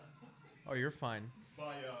Oh, you're fine.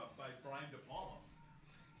 By Brian De Palma.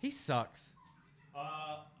 He sucks.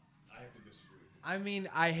 I have to disagree with you. I mean,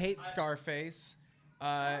 I hate Scarface.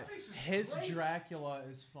 Scarface is His great. Dracula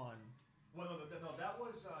is fun. Well, no, that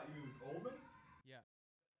was you mean with Oldman? Yeah.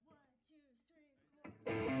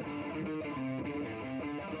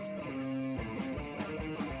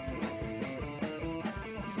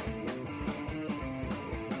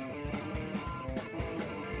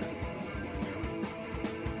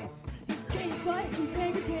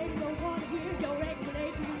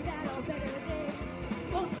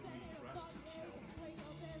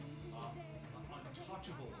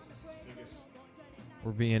 Untouchables is his biggest.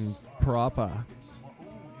 We're being proper.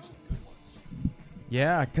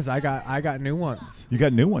 Yeah, because I got new ones. You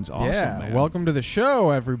got new ones. Awesome, yeah, man. welcome to the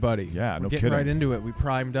show, everybody. Yeah, We're no getting kidding. right into it. We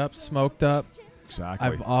primed up, smoked up. Exactly.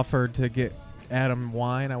 I've offered to get Adam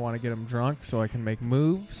wine. I want to get him drunk so I can make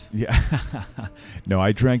moves. Yeah. No,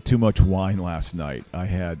 I drank too much wine last night. I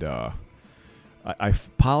had I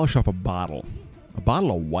polished off a bottle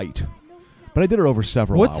of white, but I did it over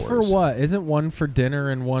several hours. What's for what? Isn't one for dinner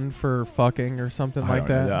and one for fucking or something like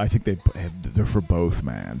that? I think they're for both,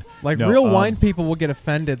 man. Like No, real wine people will get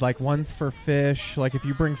offended. Like one's for fish. Like if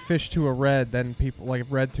you bring fish to a red, then people like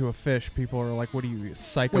red to a fish. People are like, "What are you, a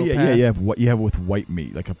psychopath?" Well, yeah. You have it with white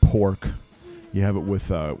meat, like a pork. You have it with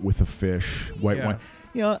a fish, white wine.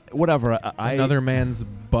 You know, whatever. Another man's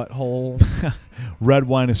butthole. Red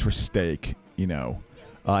wine is for steak. You know,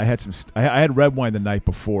 I had some. I had red wine the night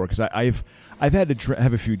before because I've had to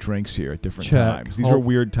have a few drinks here at different times. These are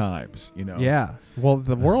weird times. You know. Yeah. Well,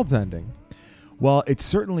 the world's ending. Well, it's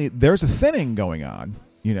certainly there's a thinning going on.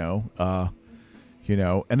 You know,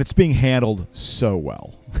 and it's being handled so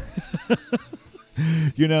well.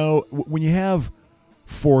 You know, when you have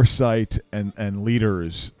foresight and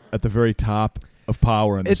leaders at the very top of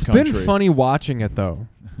power in this country. It's been funny watching it though.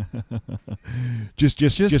 just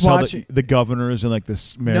how the governors and like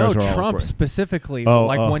the mayors are all Trump great. Specifically.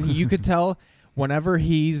 Oh. When you could tell whenever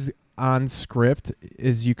he's on script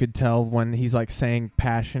is you could tell when he's like saying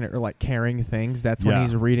passionate or like caring things. That's when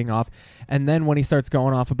he's reading off. And then when he starts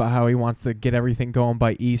going off about how he wants to get everything going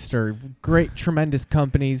by Easter, great tremendous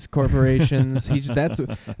companies, corporations. that's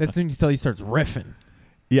when you tell he starts riffing.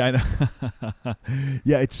 Yeah, I know.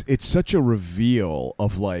 Yeah, it's such a reveal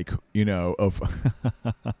of like, you know, of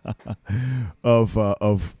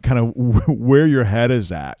kind of where your head is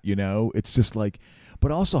at, you know? It's just like,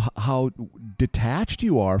 but also how detached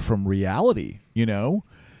you are from reality, you know?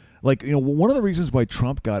 Like, you know, one of the reasons why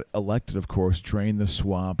Trump got elected, of course, drain the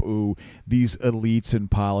swamp. Ooh, these elites in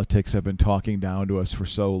politics have been talking down to us for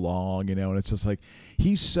so long, you know, and it's just like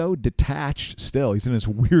he's so detached still. He's in this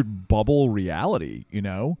weird bubble reality, you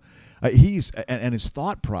know. And his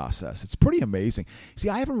thought process, it's pretty amazing. See,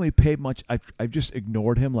 I haven't really paid much. I've just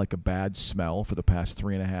ignored him like a bad smell for the past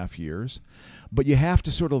 3.5 years. But you have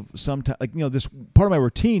to sort of sometimes, like, you know, this part of my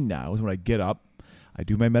routine now is when I get up, I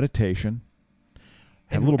do my meditation.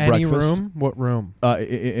 Have a little any breakfast. Room? What room?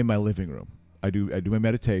 In my living room. I do my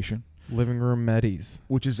meditation. Living room medis.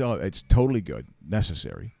 Which is it's totally good,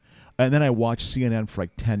 necessary. And then I watch CNN for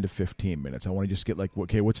like 10 to 15 minutes. I want to just get like,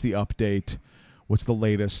 okay, what's the update? What's the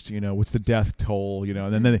latest? You know, what's the death toll? You know,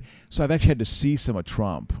 and then so I've actually had to see some of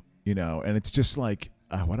Trump. You know, and it's just like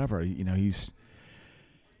whatever. You know, he's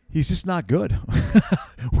just not good.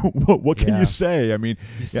 What can you say? I mean,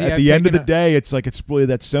 at the end of the day, it's like it's really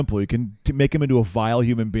that simple. You can make him into a vile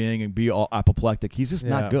human being and be all apoplectic. He's just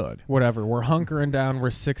not good. Whatever. We're hunkering down. We're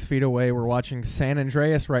 6 feet away. We're watching San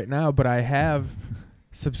Andreas right now, but I have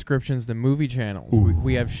subscriptions to movie channels.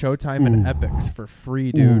 We have Showtime and Epix for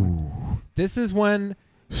free, dude. This is when...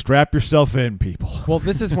 Strap yourself in, people. Well,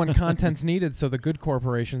 this is when content's needed, so the good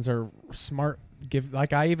corporations are smart.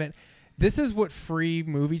 This is what free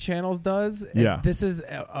movie channels does. Yeah. This is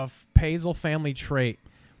a Paisel family trait.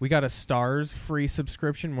 We got a Stars free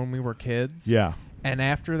subscription when we were kids. Yeah. And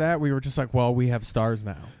after that, we were just like, well, we have Stars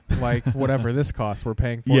now. Like, whatever this costs, we're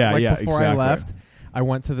paying for it. Yeah, Like, before exactly. I left, I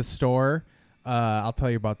went to the store. I'll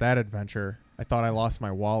tell you about that adventure. I thought I lost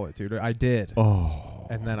my wallet, dude. I did. Oh.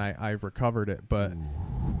 And then I recovered it. But,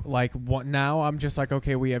 like, now I'm just like,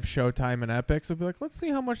 okay, we have Showtime and Epix. I'll be like, let's see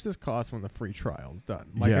how much this costs when the free trial's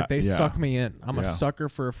done. Like, if they suck me in. I'm a sucker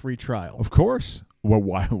for a free trial. Of course. Well,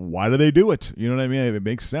 why do they do it? You know what I mean? It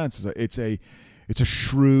makes sense. It's a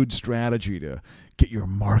shrewd strategy to get your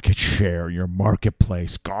market share, your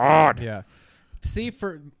marketplace. God. Yeah. See,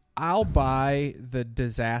 I'll buy the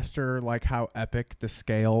disaster, like how epic the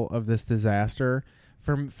scale of this disaster.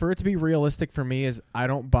 For it to be realistic for me is I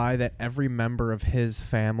don't buy that every member of his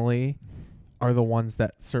family are the ones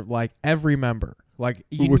that serve, like every member. Like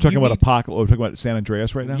we're talking about Apocalypse. We're talking about San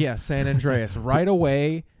Andreas right now. Yeah, San Andreas. Right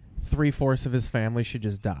away, 3/4 of his family should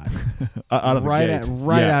just die. Out of the gate.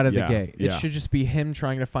 Out of the gate. Yeah. It should just be him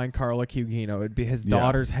trying to find Carla Gugino. It'd be his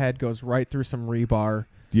daughter's head goes right through some rebar.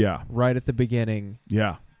 Yeah. Right at the beginning.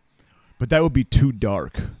 Yeah. But that would be too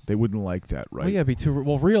dark. They wouldn't like that, right? Well, yeah, it'd be too.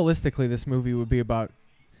 Well, realistically, this movie would be about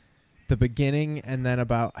the beginning and then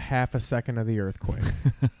about half a second of the earthquake,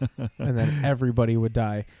 and then everybody would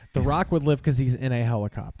die. The Rock would live because he's in a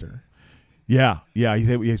helicopter. Yeah,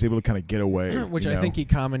 he's able to kind of get away, which I think he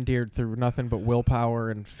commandeered through nothing but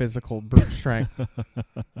willpower and physical brute strength.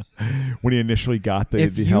 When he initially got the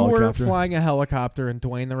if you helicopter? were flying a helicopter and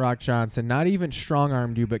Dwayne The Rock Johnson not even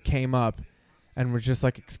strong-armed you, but came up and was just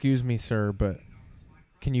like, "Excuse me, sir, but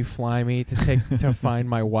can you fly me to find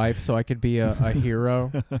my wife so I could be a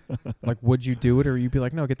hero?" Like, would you do it, or you'd be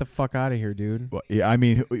like, "No, get the fuck out of here, dude"? Well, yeah, I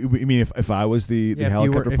mean, if I was the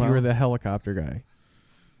helicopter pilot? If you were the helicopter guy.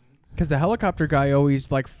 Because the helicopter guy always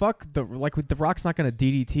the Rock's not going to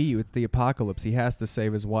DDT you. It's the apocalypse. He has to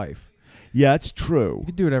save his wife. Yeah, it's true. You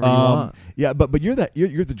can do whatever you want. Yeah, but you're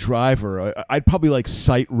the driver. I'd probably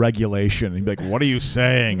cite regulation and be like, "What are you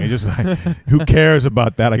saying?" I just who cares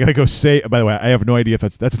about that? I gotta go say. By the way, I have no idea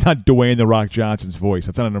if that's not Dwayne The Rock Johnson's voice.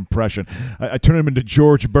 That's not an impression. I turn him into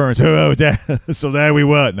George Burns. Oh, so there we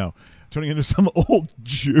were. No, turning into some old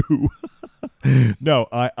Jew. No,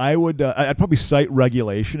 I would. I'd probably cite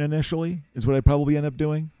regulation initially. Is what I'd probably end up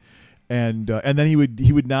doing. And then he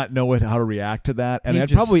would not know how to react to that, and I'd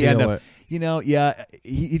probably end up,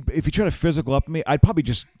 if he tried to physical up me, I'd probably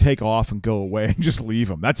just take off and go away and just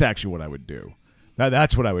leave him. That's actually what I would do.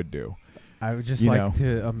 That's what I would do. I would just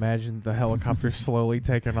to imagine the helicopter slowly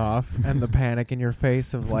taking off and the panic in your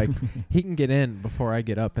face of like, he can get in before I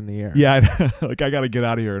get up in the air. Yeah, I got to get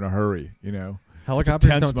out of here in a hurry.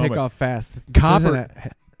 Helicopters don't take off fast.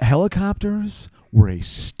 Helicopters were a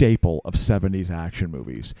staple of 70s action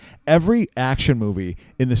movies. Every action movie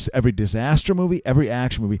every disaster movie, every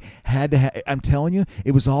action movie had to have. I'm telling you,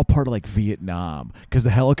 it was all part of Vietnam, because the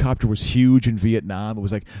helicopter was huge in Vietnam. It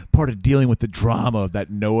was part of dealing with the drama of that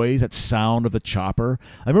noise, that sound of the chopper.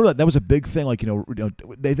 I remember that was a big thing.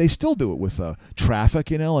 They still do it with traffic.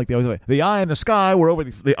 They always the eye in the sky. We're over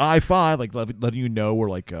the I-5, letting you know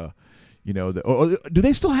we're do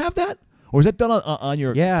they still have that? Or is that done on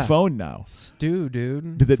your phone now? Stu,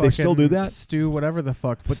 dude. Do they still do that? Stu, whatever the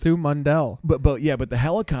fuck. Stu Mundell. But the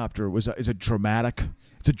helicopter is a dramatic.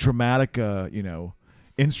 It's a dramatic,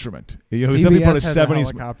 instrument. It was definitely part of has 70s. A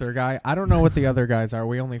helicopter guy. I don't know what the other guys are.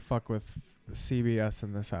 We only fuck with CBS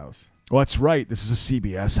in this house. Well, that's right. This is a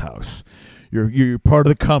CBS house. You're part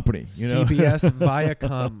of the company. CBS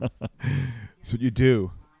Viacom. That's what you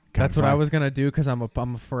do. That's what I was gonna do, because I'm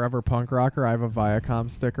a forever punk rocker. I have a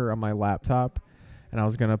Viacom sticker on my laptop, and I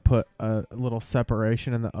was gonna put a little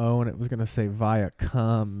separation in the O, and it was gonna say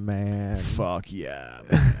Viacom, man. Fuck yeah,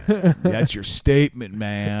 man. That's your statement,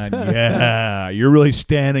 man. Yeah, you're really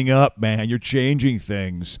standing up, man. You're changing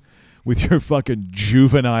things with your fucking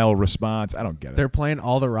juvenile response. I don't get it. They're playing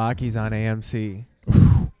all the Rockies on AMC.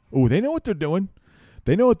 Oh, they know what they're doing.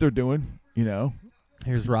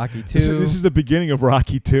 Here's Rocky 2. This is the beginning of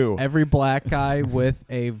Rocky 2. Every black guy with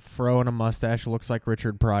a fro and a mustache looks like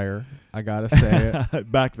Richard Pryor. I gotta say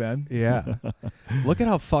it. Back then? Yeah. Look at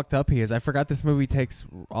how fucked up he is. I forgot this movie takes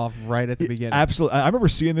off right at the beginning. Absolutely. I remember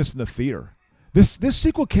seeing this in the theater. This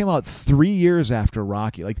sequel came out 3 years after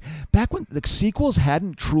Rocky. Back when the sequels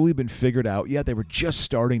hadn't truly been figured out yet. They were just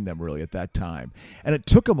starting them really at that time. And it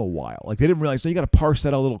took them a while. They didn't realize, you got to parse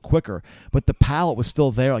that out a little quicker. But the palette was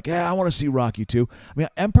still there. I want to see Rocky 2. I mean,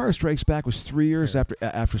 Empire Strikes Back was 3 years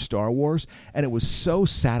after Star Wars. And it was so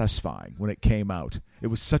satisfying when it came out. It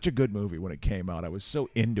was such a good movie when it came out. I was so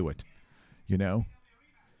into it,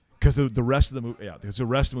 Because the rest of the movie, because the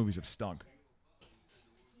rest of the movies have stunk.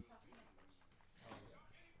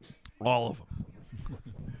 All of them.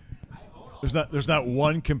 There's not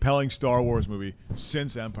one compelling Star Wars movie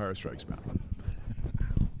since Empire Strikes Back.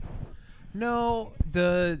 No,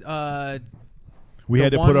 there's a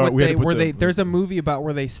movie about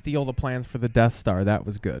where they steal the plans for the Death Star. That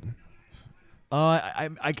was good.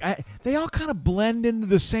 They all kind of blend into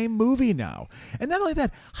the same movie now. And not only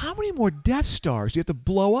that, how many more Death Stars do you have to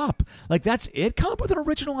blow up? That's it? Come up with an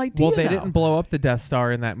original idea. Well, they didn't blow up the Death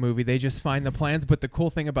Star in that movie. They just find the plans. But the cool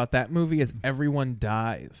thing about that movie is everyone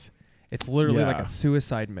dies. It's literally like a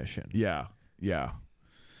suicide mission. Yeah, yeah.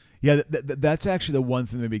 Yeah, that's actually the one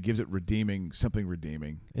thing that maybe gives it something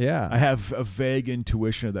redeeming. Yeah. I have a vague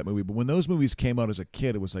intuition of that movie, but when those movies came out as a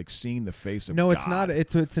kid, it was like seeing the face of God. No, it's not.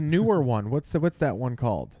 It's a newer one. What's that one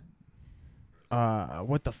called?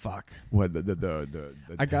 What the fuck? What the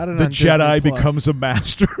I got it the on Jedi Disney Plus. becomes a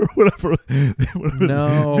master or whatever.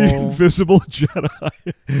 No. The invisible Jedi.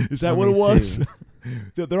 Is that Let what it me was? see.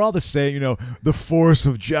 They're all the same, the force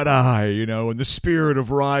of Jedi, and the spirit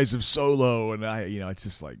of Rise of Solo, and it's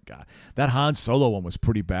just like God. That Han Solo one was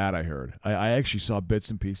pretty bad. I heard. I actually saw bits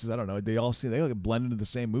and pieces. I don't know. They like blend into the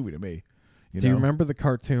same movie to me. Do you remember the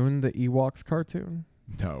cartoon, the Ewoks cartoon?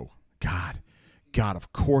 No. God.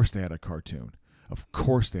 Of course they had a cartoon.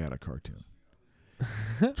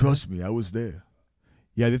 Trust me, I was there.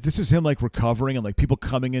 Yeah, this is him like recovering and like people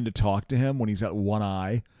coming in to talk to him when he's got one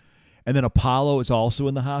eye. And then Apollo is also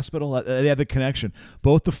in the hospital. They have the connection.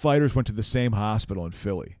 Both the fighters went to the same hospital in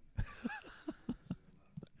Philly.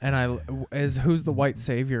 And who's the white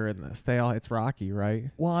savior in this? It's Rocky, right?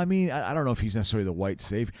 Well, I mean, I don't know if he's necessarily the white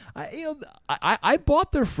savior. I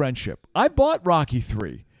bought their friendship. I bought Rocky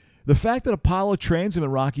 3. The fact that Apollo trains him in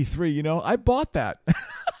Rocky 3, I bought that.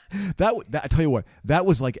 That I tell you what, that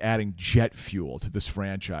was like adding jet fuel to this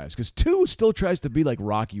franchise because 2 still tries to be like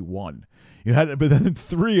Rocky 1. But then in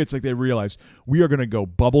 3, it's like they realized we are going to go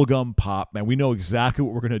bubblegum pop, man. We know exactly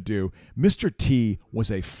what we're going to do. Mr. T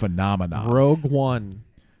was a phenomenon. Rogue One.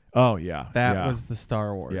 Oh yeah, that was the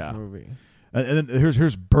Star Wars movie. And then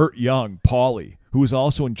here's Burt Young, Paulie, who was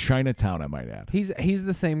also in Chinatown, I might add. He's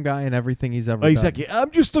the same guy in everything he's ever done. Exactly.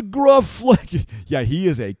 I'm just a gruff yeah, he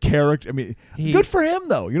is a character. I mean, good for him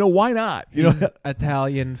though. Why not? He's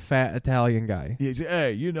Italian, fat Italian guy. He's,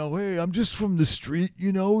 hey, I'm just from the street.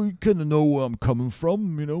 You kind of know where I'm coming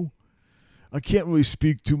from. I can't really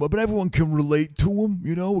speak too much, but everyone can relate to him.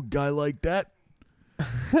 A guy like that.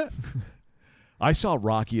 I saw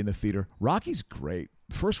Rocky in the theater. Rocky's great.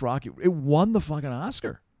 The first Rocky, it won the fucking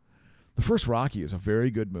Oscar. The first Rocky is a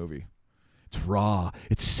very good movie. It's raw.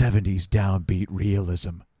 It's 70s downbeat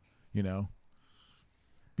realism,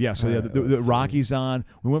 Yeah, so the Rocky's on.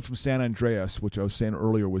 We went from San Andreas, which I was saying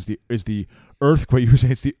earlier is the earthquake. You were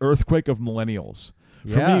saying it's the earthquake of millennials.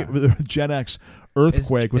 Yeah. For me, the Gen X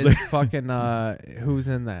earthquake was like fucking who's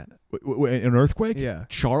in that? An earthquake? Yeah.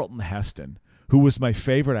 Charlton Heston, who was my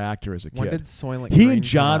favorite actor as a kid. When did Soylent He Green and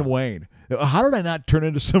John come out? Wayne. How did I not turn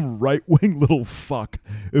into some right-wing little fuck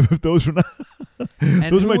if those were not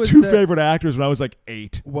those were my two favorite actors when I was like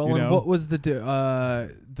 8. Well, and what was the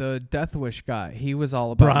Death Wish guy? He was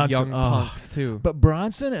all about Bronson, young punks too. But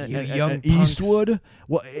Bronson and Eastwood,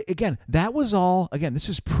 well, again, that was all. Again, this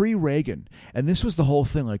is pre-Reagan, and this was the whole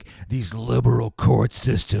thing. Like these liberal court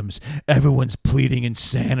systems, everyone's pleading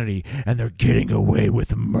insanity, and they're getting away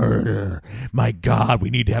with murder. My God, we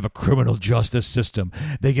need to have a criminal justice system.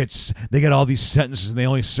 They get all these sentences, and they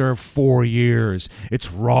only serve 4 years.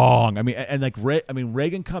 It's wrong. I mean, and like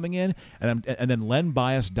Reagan coming in, and then Len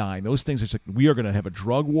Bias dying. Those things are just like, we are going to have a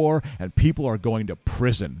drug war, and people are going to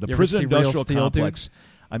prison. The prison industrial complex. Dude?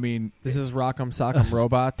 I mean, this is Rock'em Sock'em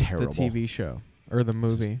Robots, terrible. The TV show or the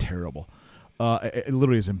movie. Terrible. It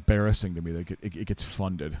literally is embarrassing to me that it gets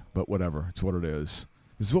funded, but whatever. It's what it is.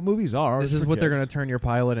 This is what movies are. This is what they're going to turn your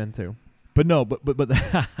pilot into. But no, but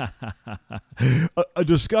a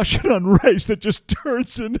discussion on race that just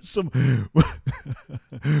turns into some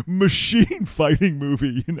machine fighting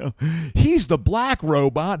movie, He's the black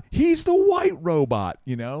robot, he's the white robot,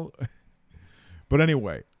 But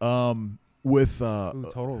anyway, with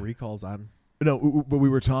Total Recall's on. No, but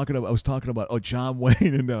I was talking about John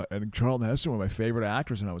Wayne and Charlton Heston were my favorite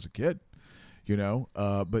actors when I was a kid,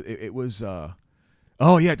 But it was.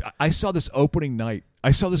 Oh yeah, I saw this opening night. I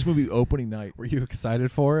saw this movie opening night. Were you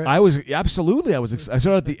excited for it? I was absolutely. I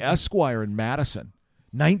saw it at the Esquire in Madison,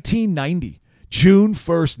 1990, June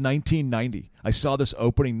 1st, 1990. I saw this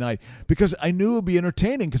opening night because I knew it would be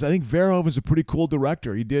entertaining. Because I think Verhoeven's a pretty cool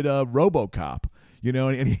director. He did RoboCop,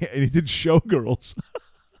 and he did Showgirls.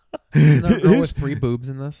 Isn't there a girl with 3 boobs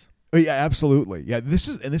in this? Yeah, absolutely. Yeah, this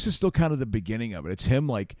is still kind of the beginning of it. It's him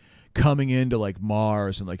like coming into like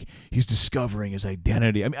Mars and like he's discovering his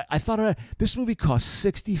identity. I mean, I thought this movie cost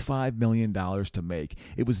 $65 million to make.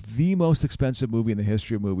 It was the most expensive movie in the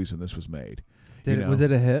history of movies when this was made. Was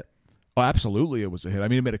it a hit? Oh, absolutely, it was a hit. I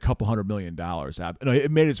mean, it made $200 million. No, it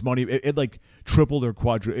made its money. It like tripled or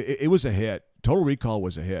quadrupled. It was a hit. Total Recall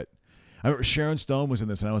was a hit. I remember Sharon Stone was in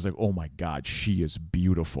this, and I was like, "Oh my God, she is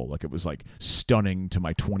beautiful!" Like it was like stunning to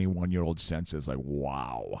my 21-year-old senses. Like,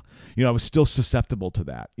 wow, I was still susceptible to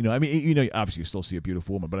that. I mean, obviously you still see a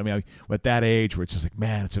beautiful woman, but I mean, at that age where it's just like,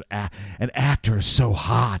 man, it's an actor is so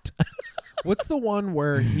hot. What's the one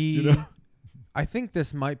where he I think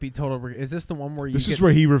this might be total. Is this the one where you? This is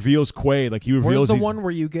where he reveals Quaid. Like he reveals. Where's the one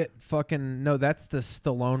where you get fucking? No, that's the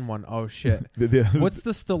Stallone one. Oh shit. What's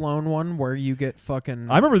the Stallone one where you get fucking?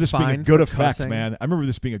 I remember this being a good effect, cussing? man. I remember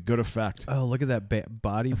this being a good effect. Oh, look at that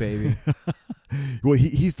body, baby. Well,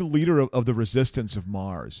 he's the leader of the resistance of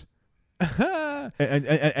Mars.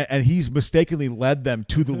 and he's mistakenly led them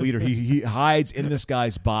to the leader. He hides in this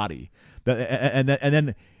guy's body, and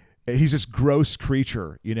then he's this gross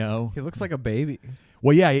creature. You know, he looks like a baby.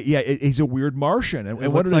 Well, yeah. He's a weird Martian, and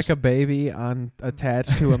what what looks like a baby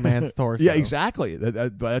attached to a man's torso. Yeah, exactly.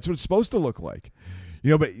 That's what it's supposed to look like. You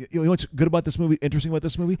know, but you know what's good about this movie? Interesting about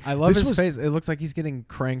this movie? I love his face. It looks like he's getting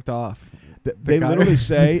cranked off. They literally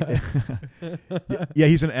say, "Yeah,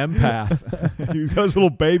 he's an empath. He's got his little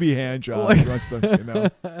baby hand job. He wants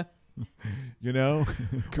to, you know."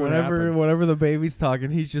 Whenever the baby's talking,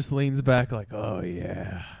 he just leans back like, "Oh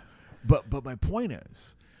yeah." But my point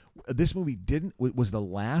is, this movie was the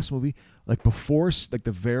last movie like before like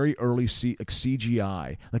the very early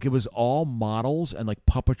CGI. Like it was all models and like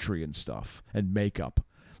puppetry and stuff and makeup.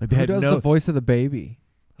 Like they who had does the voice of the baby?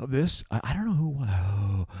 Of this, I don't know who.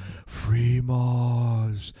 Oh, free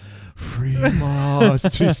Mars, free Mars.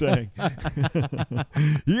 That's what he's saying.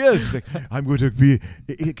 Yes, like, I'm going to be.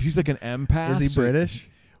 He's like an empath. Is he British?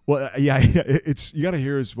 Well, yeah. It's you got to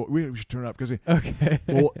hear his voice. We should turn it up because okay.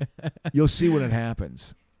 Well, you'll see when it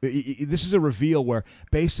happens. This is a reveal where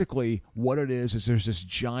basically what it is there's this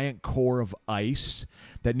giant core of ice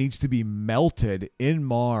that needs to be melted in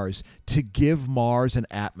Mars to give Mars an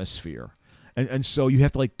atmosphere. And so you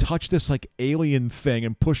have to like touch this like alien thing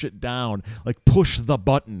and push it down, like push the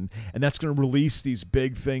button, and that's going to release these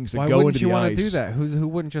big things that go into the ice. Why wouldn't you want to do that? Who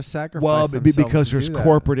wouldn't just sacrifice themselves? Well, because there's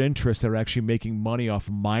corporate interests that are actually making money off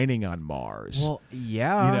mining on Mars. Well,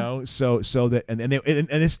 yeah, you know, so that and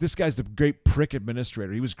this guy's the great prick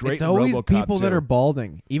administrator. He was great. It's in always RoboCop people too. that are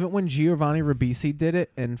balding. Even when Giovanni Ribisi did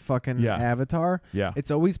it in fucking Avatar,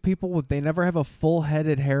 it's always people with they never have a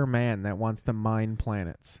full-headed hair man that wants to mine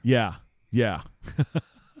planets. Yeah.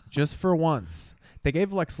 Just for once. They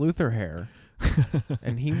gave Lex Luthor hair,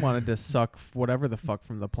 and he wanted to suck whatever the fuck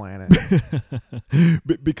from the planet.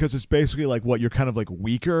 Because it's basically like what, you're kind of like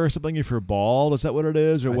weaker or something if you're bald? Is that what it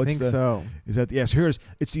is? Or I think so. Is that, yes,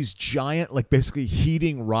 it's these giant, like basically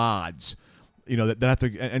heating rods. You know, that have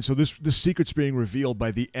to, and so this secret's being revealed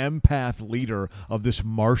by the empath leader of this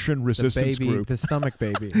Martian resistance group. The stomach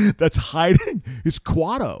baby. That's hiding. It's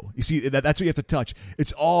Quado. You see, that's what you have to touch.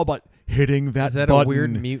 It's all about hitting that Is that button. a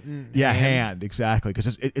weird mutant hand? Exactly.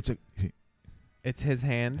 Because it's his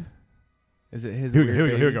hand? Is it his here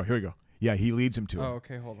weird we go. Yeah, he leads him to it. Oh,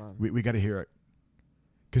 okay, hold on. We got to hear it.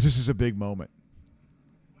 Because this is a big moment.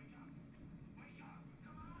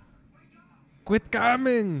 Quit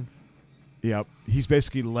coming! Yep, he's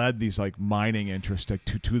basically led these like mining interests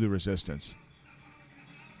to the resistance.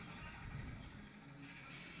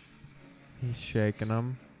 He's shaking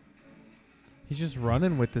them. He's just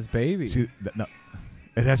running with this baby. See, no,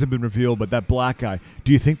 it hasn't been revealed, but that black guy.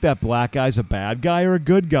 Do you think that black guy's a bad guy or a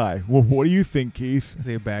good guy? Well, what do you think, Keith? Is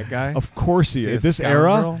he a bad guy? Of course he is. At this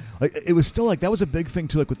era, like it was still like that was a big thing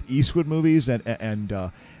too. Like with Eastwood movies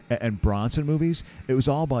and Bronson movies, it was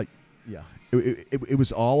all about It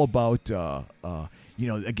was all about,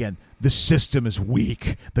 again, the system is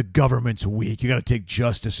weak. The government's weak. You got to take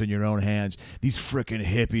justice in your own hands. These frickin'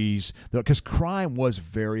 hippies. Because crime was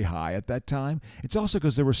very high at that time. It's also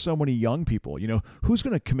because there were so many young people. You know, who's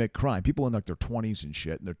going to commit crime? People in like their 20s and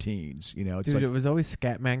shit, and their teens. You know, it's Dude, it was always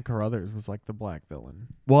Scatman Carruthers was like the black villain.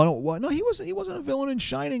 Well, no, he wasn't a villain in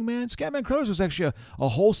Shining, man. Scatman Carruthers was actually a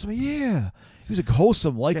wholesome, he was a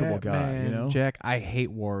wholesome, likable guy, you know? Jack, I hate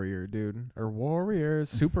Warrior, dude. Or Warriors.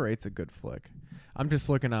 Super 8's a good flick. I'm just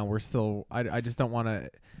looking on. We're still. I just don't want to.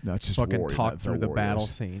 No, it's just fucking Warrior, talk through the Warriors. battle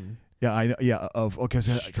scene. Yeah, I know. Yeah, because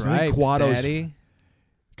Stripes, Daddy.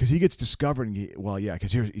 Because he gets discovered.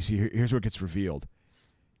 Because here's where it gets revealed.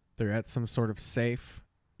 They're at some sort of safe.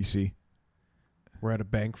 You see, we're at a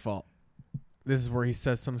bank vault. This is where he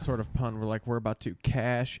says some sort of pun. We're about to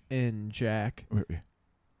cash in, Jack.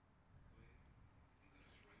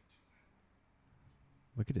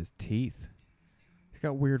 Look at his teeth. He's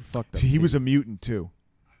got weird fucked up See, he teeth. was a mutant too.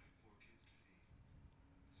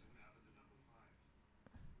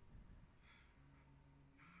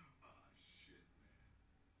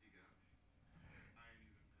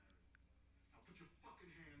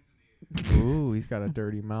 Ooh, he's got a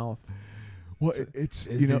dirty mouth. Well,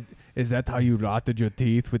 is that how you rotted your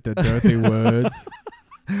teeth with the dirty words?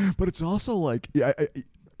 But it's also like, here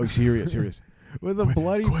he is. With a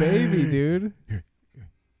bloody baby, dude. Here.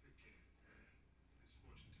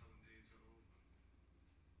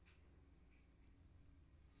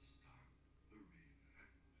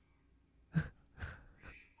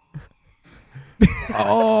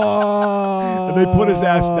 Oh. And they put his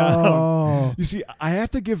ass down. You see, I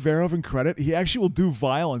have to give Verhoeven credit. He actually will do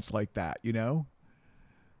violence like that, you know?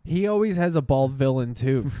 He always has a bald villain,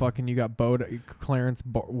 too. Fucking, you got Clarence,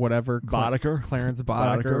 whatever. Boddicker. Clarence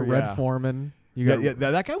Boddicker, Red yeah. Foreman. Yeah,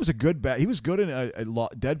 that guy was a good He was good in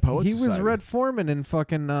Dead Poets He Society. was Red Foreman in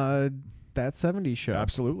fucking That 70s Show.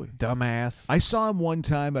 Absolutely. Dumbass. I saw him one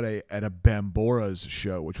time at a Bamboras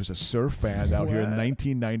show, which was a surf band out here in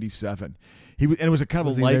 1997. And it was a kind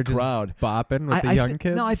of a light crowd. Bopping with the young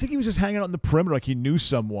kids? No, I think he was just hanging out in the perimeter, like he knew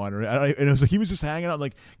someone, and it was like he was just hanging out,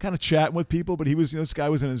 like kind of chatting with people. But he was, this guy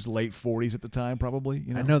was in his late 40s at the time, probably.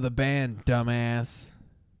 I know the band, dumbass.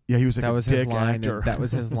 Yeah, he was like that a was dick his line actor. That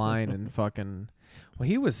was his line, and fucking. Well,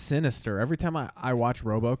 he was sinister. Every time I watch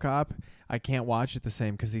RoboCop, I can't watch it the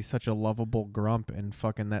same because he's such a lovable grump in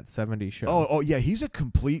fucking That 70s Show. Oh yeah, he's a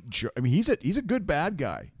complete jerk. I mean, he's a good bad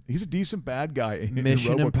guy. He's a decent bad guy. In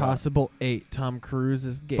Mission RoboCop. Impossible 8. Tom Cruise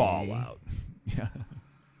is gay. Fallout. Yeah.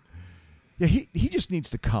 Yeah, he just needs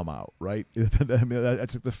to come out, right? I mean,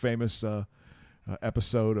 that's like the famous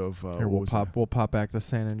episode of. Here, we'll pop back to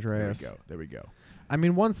San Andreas. There we go. I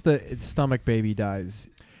mean, once the stomach baby dies,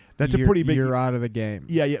 that's a pretty big. You're out of the game.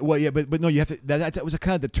 Yeah. Well, yeah, but no, you have to. That was a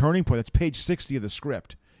kind of the turning point. That's page 60 of the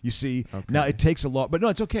script. You see, now it takes a lot, but no,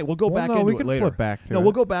 it's okay. We'll go back into we it can later. Flip back to no, it.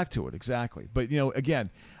 we'll go back to it exactly. But again,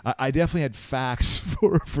 I definitely had facts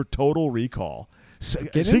for Total Recall. So,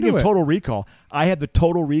 speaking of Total Recall, I had the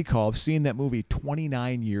Total Recall of seeing that movie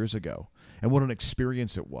 29 years ago, and what an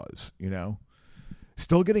experience it was.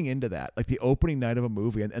 Still getting into that, like the opening night of a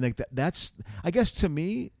movie, and like that's, I guess to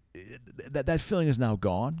me, that feeling is now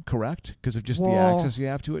gone. Correct, because of just the access you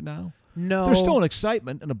have to it now. No, there's still an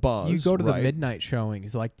excitement and a buzz. You go to the midnight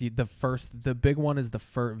showings, like the big one is the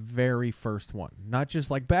very first one. Not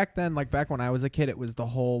just like back then, like back when I was a kid, it was the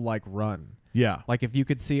whole like run. Yeah, like if you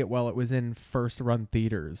could see it while it was in first run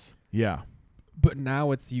theaters. Yeah, but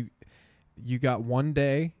now it's you got one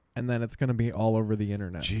day, and then it's going to be all over the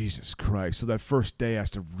internet. Jesus Christ! So that first day has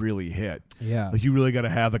to really hit. Yeah, like you really got to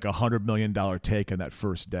have like $100 million take on that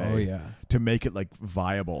first day. Oh yeah, to make it like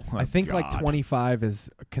viable. I think like 25 is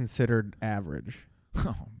considered average.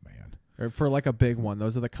 Oh man, or for like a big one,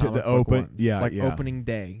 those are the comic book ones. Yeah, like opening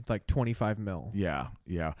day, like 25 mil. Yeah.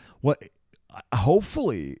 What?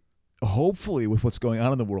 Hopefully, with what's going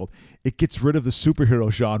on in the world, it gets rid of the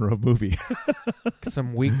superhero genre of movie.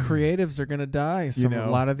 Some weak creatives are gonna die. A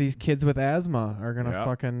lot of these kids with asthma are gonna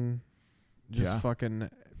fucking fucking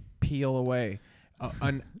peel away.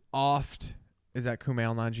 An oft is that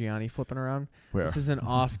Kumail Nanjiani flipping around? Where? This is an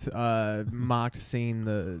oft mocked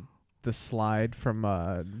scene. The slide from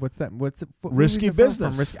what's that? What Risky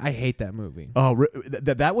Business. I hate that movie. Oh,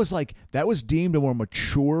 that was deemed a more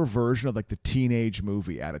mature version of like the teenage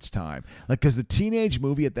movie at its time. Like because the teenage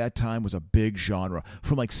movie at that time was a big genre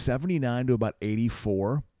from like 79 to about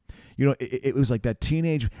 84. It was like that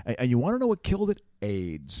teenage, and you want to know what killed it?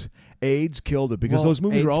 AIDS. AIDS killed it because those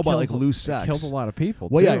movies are all about like loose sex. Killed a lot of people.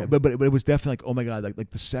 Well, too. yeah, but it was definitely like, oh my god, like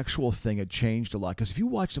the sexual thing had changed a lot. Because if you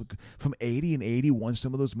watch from 80 and 81,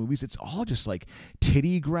 some of those movies, it's all just like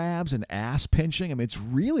titty grabs and ass pinching. I mean, it's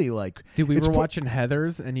really like. Dude, we were watching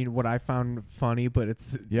Heathers, and what I found funny, but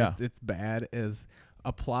it's bad, is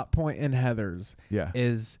a plot point in Heathers. Yeah.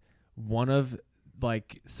 Is one of.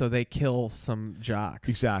 So they kill some jocks.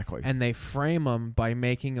 Exactly. And they frame them by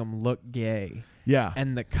making them look gay. Yeah.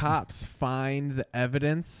 And the cops find the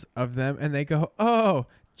evidence of them, and they go, oh,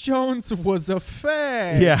 Jones was a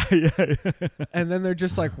fag. Yeah. And then they're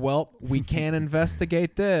just like, well, we can't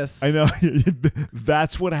investigate this. I know.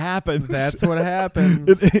 That's what happens. That's what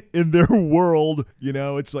happens. In their world,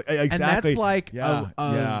 it's like, exactly. And that's like,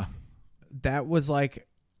 yeah. That was like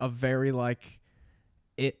a very like,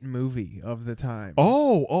 It movie of the time.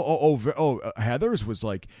 Heathers was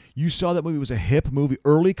like, you saw that movie. It was a hip movie,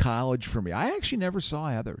 early college for me. I actually never saw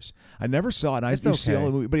Heathers. I never saw it. I used to see all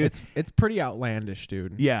the movie, but it's pretty outlandish,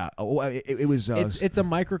 dude. Yeah, it was. It's a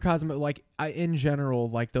microcosm of in general,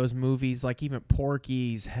 like those movies, like even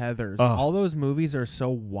Porky's, Heathers. All those movies are so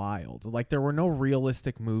wild. Like there were no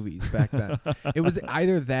realistic movies back then. It was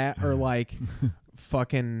either that or like.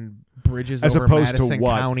 Fucking Bridges over Madison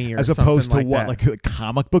County or something opposed to like what? that. Like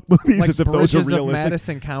comic book movies, as if those are Bridges of realistic.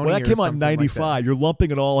 Madison County. Well, that came out in '95. Like You're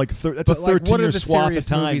lumping it all like that's a 13-year swath of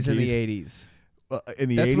time. Movies in the '80s. in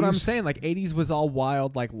the 80s. That's what I'm saying. Like 80s was all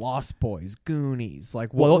wild, like Lost Boys, Goonies,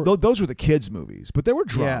 like those were the kids' movies, but there were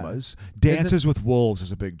dramas. Yeah. Dances with Wolves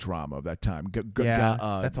is a big drama of that time.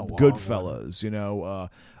 That's a long Goodfellas,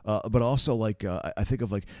 but also like I think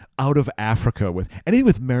of like Out of Africa with anything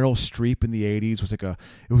with Meryl Streep in the 80s was like it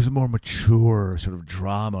was a more mature sort of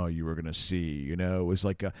drama you were gonna see. It was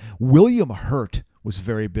like William Hurt was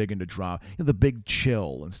very big into drama. The Big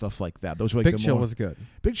Chill and stuff like that. Those were like Big Chill was good.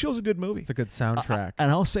 Big Chill's a good movie. It's a good soundtrack.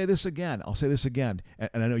 And I'll say this again.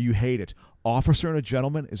 And I know you hate it. Officer and a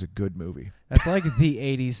Gentleman is a good movie. That's like the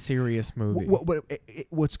 80s serious movie.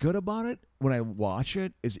 What's good about it when I watch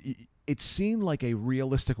it is it seemed like a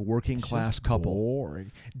realistic working class couple.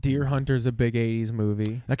 Boring. Deer Hunter's a big 80s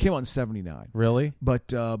movie. That came out in 79. Really?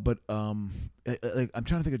 But I'm trying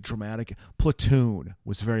to think of dramatic. Platoon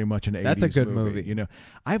was very much an 80s movie. That's a good movie.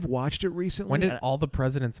 I've watched it recently. When did All the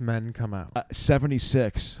President's Men come out?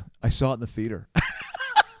 76. I saw it in the theater.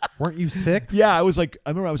 Weren't you 6? Yeah, I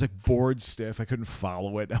remember I was like bored stiff. I couldn't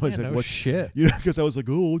follow it. I was like, what shit? Because I was like,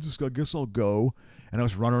 I guess I'll go. And I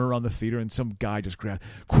was running around the theater, and some guy just quit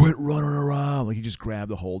running around. Like he just grabbed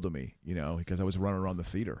a hold of me, because I was running around the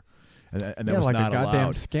theater. And that was like not a goddamn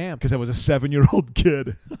allowed. Scamp. Because I was a 7-year-old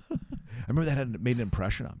kid. I remember that had made an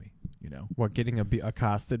impression on me, What, getting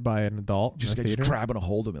accosted by an adult? Just grabbing a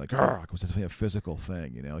hold of me, like, it was definitely a physical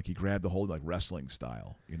thing, like he grabbed a hold like wrestling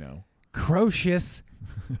style, Crocious,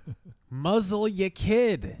 muzzle ya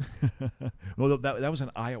kid. Well, that was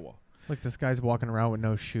in Iowa. Look, this guy's walking around with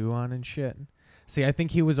no shoe on and shit. See, I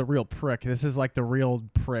think he was a real prick. This is like the real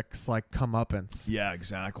pricks, like comeuppance. Yeah,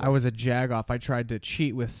 exactly. I was a jagoff. I tried to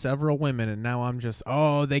cheat with several women, and now I'm just,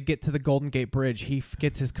 they get to the Golden Gate Bridge. He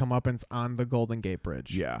gets his comeuppance on the Golden Gate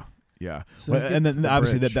Bridge. Yeah, yeah. So and then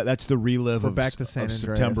obviously that's the relive of back to San of Andreas.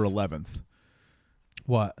 September 11th.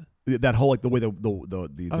 What? That whole like the way the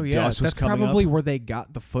dust was that's coming probably up. where they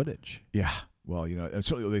got the footage. Yeah. Well, and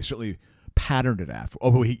they certainly patterned it after.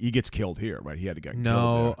 Oh, he gets killed here, right? He had to get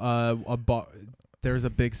killed there. There's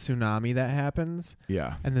a big tsunami that happens.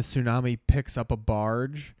 Yeah. And the tsunami picks up a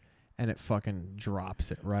barge and it fucking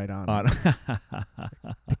drops it right on him.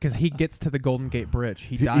 Because he gets to the Golden Gate Bridge.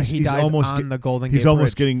 He dies on the Golden Gate Bridge. He's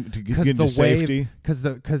almost getting to safety.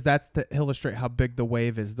 Because that's to illustrate how big the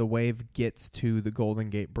wave is. The wave gets to the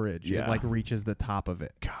Golden Gate Bridge. Yeah. It like reaches the top of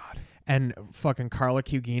it. God. And fucking Carla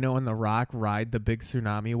Gugino and The Rock ride the big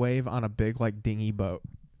tsunami wave on a big like dinghy boat.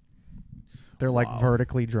 They're like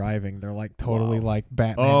vertically driving. They're like totally like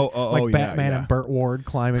Batman. Batman and Burt Ward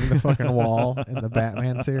climbing the fucking wall in the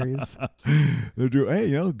Batman series.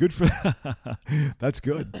 Hey, good for that's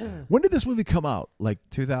good. When did this movie come out? Like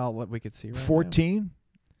 2000, we could see right 14?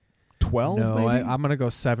 12 no, maybe? I'm going to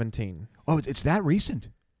go 17. Oh, it's that recent?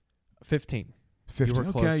 15. 15. You were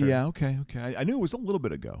okay, closer. yeah, okay. I knew it was a little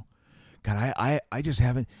bit ago. God, I just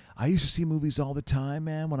haven't. I used to see movies all the time,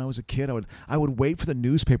 man. When I was a kid, I would wait for the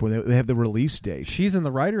newspaper when they have the release date. She's in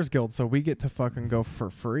the Writers Guild, so we get to fucking go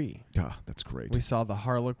for free. Ah, that's great. We saw the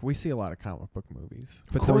Harlequin. We see a lot of comic book movies,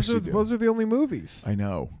 but of course those are the only movies. I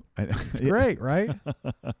know. It's great, right?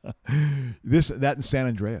 That and San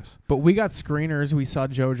Andreas. But we got screeners. We saw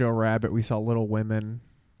Jojo Rabbit. We saw Little Women.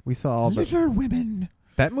 We saw all the Little Women.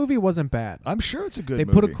 That movie wasn't bad. I'm sure it's a good movie.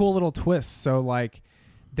 They put a cool little twist. So like,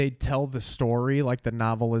 they tell the story like the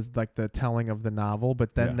novel is like the telling of the novel,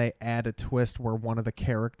 but then they add a twist where one of the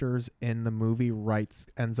characters in the movie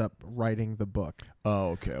ends up writing the book.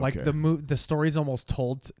 Oh, okay. Like the story's almost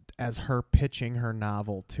told as her pitching her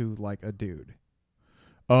novel to like a dude.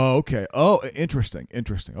 Oh, okay. Oh, interesting.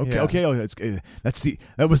 Okay, yeah. okay. Oh,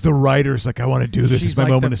 that was the writers. Like, I want to do this. It's my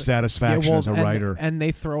moment of satisfaction as a writer. And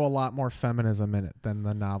they throw a lot more feminism in it than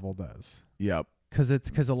the novel does. Yep.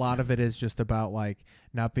 Because a lot of it is just about like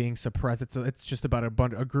not being suppressed. It's just about a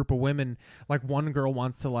group of women. Like one girl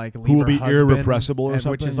wants to like leave who will her be husband, irrepressible or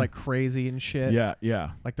something, which is like crazy and shit.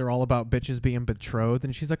 Yeah. Like they're all about bitches being betrothed,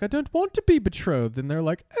 and she's like, I don't want to be betrothed, and they're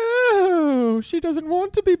like, oh, she doesn't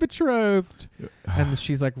want to be betrothed, and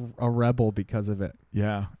she's like a rebel because of it.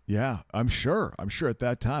 Yeah. I'm sure at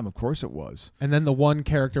that time, of course it was. And then the one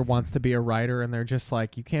character wants to be a writer, and they're just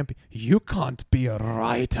like, you can't be a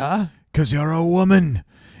writer. 'Cause you're a woman.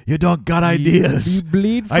 You don't got ideas. You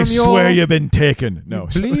bleed from I swear you've been taken. No.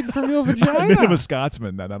 You bleed from your vagina. I'm a bit of a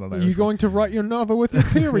Scotsman. I don't know. Are you going to write your novel with your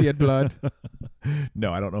period blood?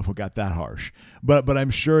 No, I don't know if it got that harsh. But I'm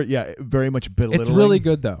sure, very much belittling. It's really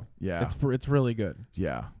good, though. Yeah. It's really good.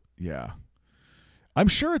 Yeah. I'm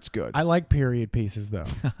sure it's good. I like period pieces, though.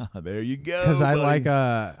 There you go. Because I like,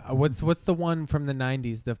 what's the one from the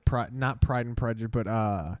 90s? Not Pride and Prejudice,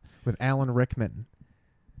 but with Alan Rickman.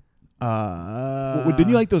 Didn't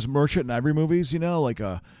you like those Merchant and Ivory movies? You know, like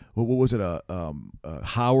what was it?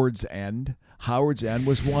 Howard's End. Howard's End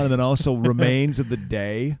was one, and then also Remains of the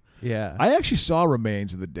Day. Yeah, I actually saw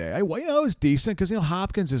Remains of the Day. It was decent because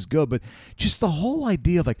Hopkins is good, but just the whole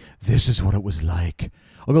idea of like this is what it was like.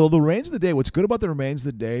 Although the Remains of the Day, what's good about the Remains of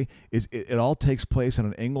the Day is it all takes place in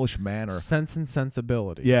an English manner. Sense and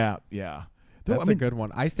Sensibility. Yeah. That's a good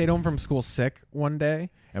one. I stayed home from school sick one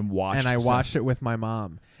day and I watched it with my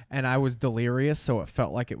mom, and I was delirious, so it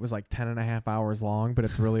felt like it was like 10.5 hours long, but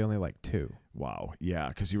it's really only like 2. Wow. Yeah,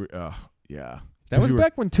 because you were. Yeah. That was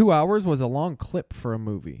back when 2 hours was a long clip for a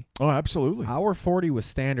movie. Oh, absolutely. Hour 40 was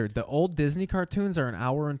standard. The old Disney cartoons are an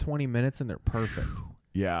hour and 20 minutes, and they're perfect.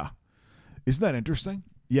 Yeah. Isn't that interesting?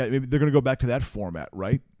 Yeah, maybe they're going to go back to that format,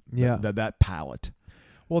 right? Yeah. That palette.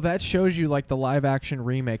 Well, that shows you like the live-action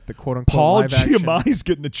remake, the quote-unquote Paul live-action. Giamatti's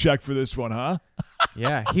getting a check for this one, huh?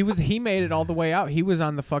 Yeah, he made it all the way out. He was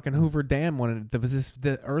on the fucking Hoover Dam when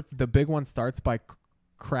the big one starts by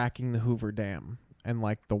cracking the Hoover Dam. And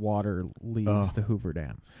like the water leaves the Hoover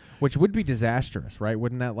Dam, which would be disastrous, right?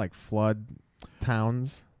 Wouldn't that like flood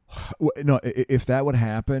towns? No, if that would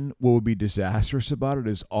happen, what would be disastrous about it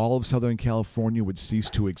is all of Southern California would cease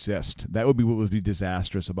to exist. That would be what would be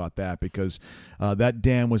disastrous about that, because that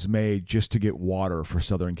dam was made just to get water for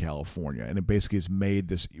Southern California, and it basically has made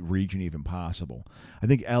this region even possible. I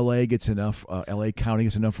think L.A. gets enough. L.A. County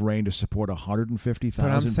gets enough rain to support 150,000 people.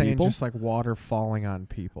 But I'm saying just like water falling on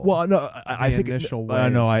people. Well, no, I think initial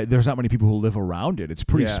there's not many people who live around it. It's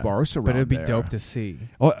pretty sparse around. But it'd be there. Dope to see.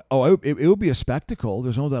 It would be a spectacle.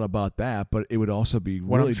 There's no doubt about that. But it would also be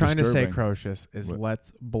what really I'm trying disturbing. to say, Crocious, is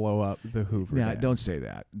let's blow up the Hoover Dam. Don't say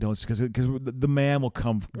that. Don't, because the man will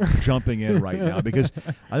come jumping in right now, because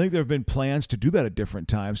I think there have been plans to do that at different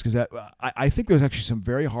times. Because I think there's actually some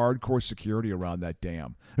very hardcore security around that dam.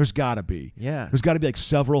 There's got to be. Yeah. There's got to be like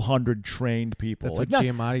several hundred trained people. That's like, what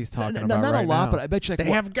Giamatti's talking about not right a lot, now. but I bet you they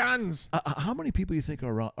have guns. How many people you think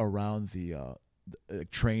are around the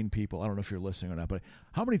trained people? I don't know if you're listening or not, but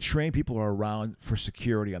how many trained people are around for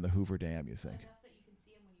security on the Hoover Dam, you think? Enough that you can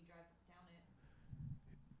see them when you drive down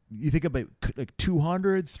it. You think about like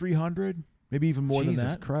 200, 300, maybe even more than that?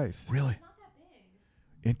 Jesus Christ. Really? It's not that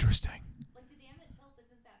big. Interesting. Like the dam itself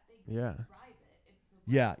isn't that big. To Yeah. drive it. It's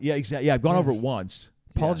a Yeah, exactly. Yeah, I've gone over it once.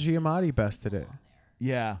 Paul Yeah. Giamatti bested it.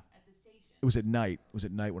 Yeah. at the station. It was at night. It was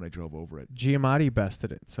at night when I drove over it. Giamatti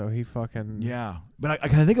bested it, so he fucking... Yeah. But I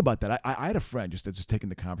kind of think about that. I had a friend just taking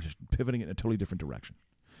the conversation, pivoting it in a totally different direction.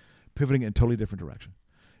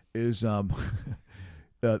 Is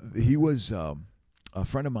he was a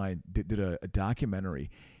friend of mine did a documentary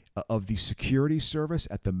of the security service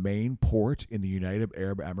at the main port in the United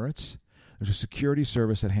Arab Emirates. There's a security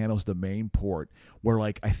service that handles the main port where,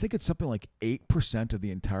 like, I think it's something like 8% of the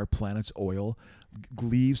entire planet's oil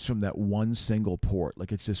leaves from that one single port.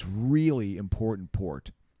 Like, it's this really important port.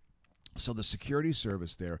 So the security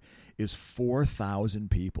service there is 4,000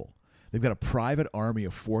 people. They've got a private army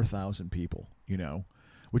of 4,000 people,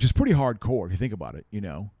 which is pretty hardcore if you think about it,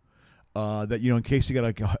 that, in case you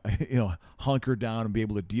got to, hunker down and be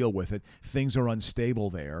able to deal with it, things are unstable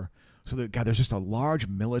there. So there's just a large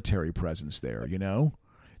military presence there,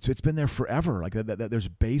 So it's been there forever. Like that there's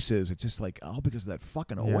bases. It's just like, because of that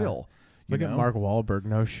fucking oil. Look at Mark Wahlberg,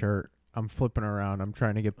 no shirt. I'm flipping around. I'm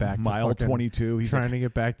trying to get back to Mile 22. He's trying to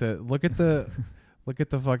get back to look at the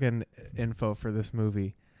fucking info for this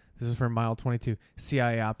movie. This is for Mile 22.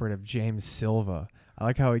 CIA operative James Silva. I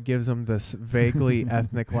like how he gives him this vaguely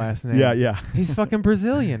ethnic last name. Yeah. He's fucking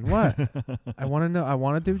Brazilian. What? I want to know. I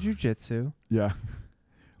want to do jujitsu. Yeah.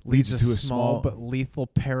 Leads to a small but lethal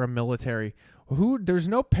paramilitary. There's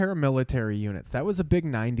no paramilitary units. That was a big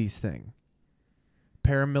 90s thing.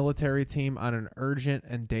 Paramilitary team on an urgent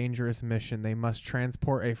and dangerous mission. They must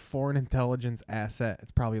transport a foreign intelligence asset.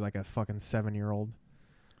 It's probably like a fucking 7-year-old.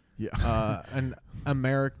 Yeah. To an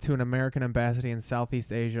American embassy in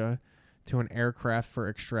Southeast Asia to an aircraft for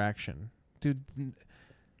extraction. Dude,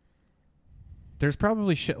 there's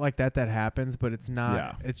probably shit like that happens, but it's not.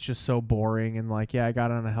 Yeah. It's just so boring and like, I got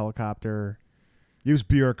on a helicopter. It was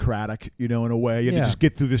bureaucratic, in a way. You had to just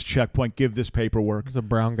get through this checkpoint, give this paperwork. There's a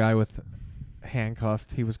brown guy with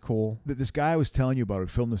handcuffed. He was cool. This guy I was telling you about who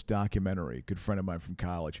filmed this documentary, a good friend of mine from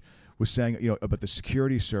college, was saying, about the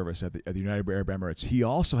security service at the United Arab Emirates. He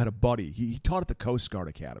also had a buddy. He taught at the Coast Guard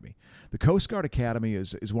Academy. The Coast Guard Academy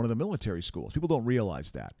is one of the military schools. People don't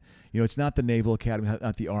realize that. It's not the Naval Academy,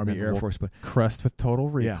 not the Army, Air Force, but Crest with Total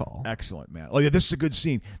Recall. Yeah, excellent, man. Oh yeah, this is a good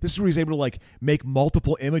scene. This is where he's able to make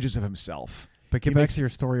multiple images of himself. But get back to your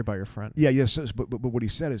story about your friend. Yeah, yes. But what he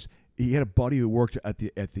said is he had a buddy who worked at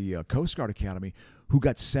the Coast Guard Academy who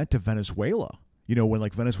got sent to Venezuela. when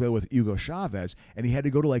like Venezuela with Hugo Chavez, and he had to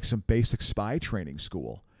go to like some basic spy training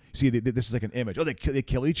school. See, this is like an image. Oh, they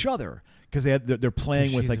kill each other because they're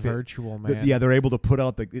playing with like virtual, man. they're able to put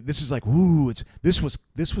out this is like this was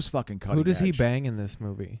fucking cutting Who does he edge. bang in this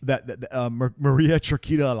movie? Maria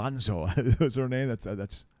Chiquita Alonso is her name.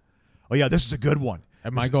 That's. Oh yeah, this is a good one.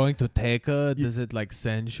 Am I going to take her? Is it like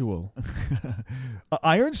sensual?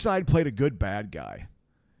 Ironside played a good bad guy.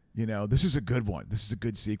 This is a good one. This is a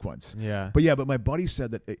good sequence. Yeah. But my buddy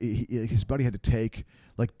said that his buddy had to take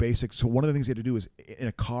like basic. So one of the things he had to do is in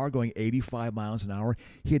a car going 85 miles an hour,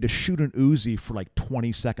 he had to shoot an Uzi for like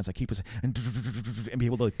 20 seconds, like and be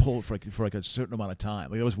able to like pull it for like a certain amount of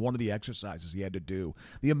time. Like that was one of the exercises he had to do.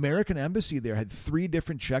 The American embassy there had 3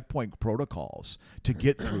 different checkpoint protocols to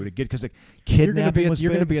get through because like kidnapping was big.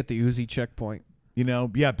 You're going to be at the Uzi checkpoint.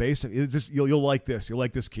 Yeah, basically. It's just, you'll like this. You'll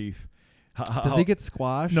like this, Keith. Does he get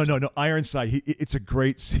squashed? No. Ironside. It's a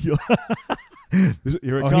great seal. Here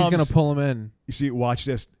it comes. He's going to pull him in. You see, watch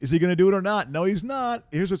this. Is he going to do it or not? No, he's not.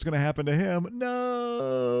 Here's what's going to happen to him.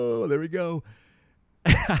 No. There we go.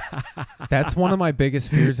 That's one of my biggest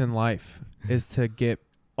fears in life is to get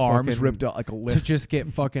arms ripped out like a lift. To just get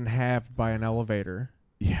fucking halved by an elevator.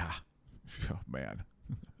 Yeah. Oh, man.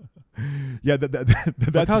 Yeah,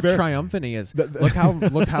 that's look how triumphant he is. Look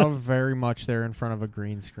how very much they're in front of a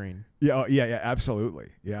green screen. Yeah, absolutely.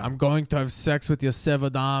 Yeah, I'm going to have sex with your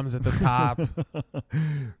severed arms at the top.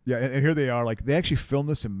 Yeah, and here they are. Like they actually filmed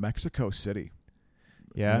this in Mexico City.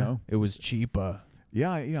 Yeah, it was cheaper.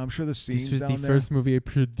 Yeah, I'm sure the scenes. This was the first movie I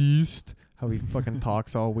produced. How he fucking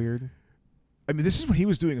talks all weird. I mean, this is when he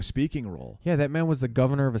was doing a speaking role. Yeah, that man was the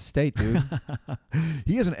governor of a state, dude.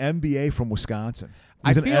 He has an MBA from Wisconsin.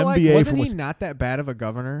 I feel like wasn't he not that bad of a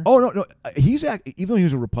governor? Oh no, he's even though he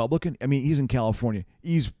was a Republican. I mean, he's in California.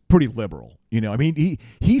 He's pretty liberal. I mean,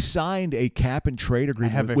 he signed a cap and trade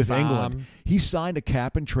agreement with England. He signed a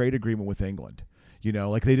cap and trade agreement with England.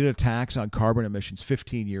 Like they did a tax on carbon emissions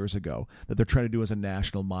 15 years ago that they're trying to do as a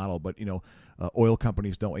national model. But, energy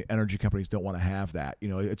companies don't want to have that.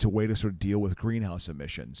 It's a way to sort of deal with greenhouse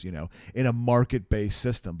emissions, in a market-based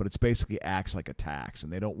system. But it's basically acts like a tax,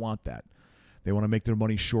 and they don't want that. They want to make their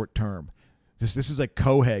money short-term. This is like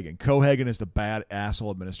Cohagen. Cohagen is the bad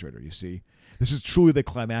asshole administrator, you see. This is truly the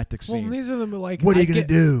climactic scene. Well, these are the like. What are you going to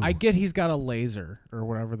do? I get he's got a laser or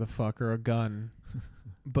whatever the fuck or a gun.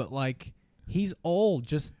 But, like... He's old.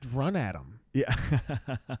 Just run at him. Yeah.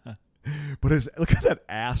 But look at that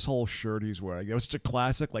asshole shirt he's wearing. It was such a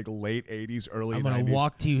classic, like, late 80s, early 90s. I'm going to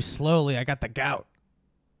walk to you slowly. I got the gout.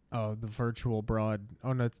 Oh, the virtual broad.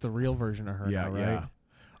 Oh, no, it's the real version of her now, right? Yeah.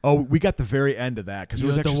 Oh, we got the very end of that. Because it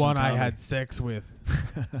was actually the one I had sex with.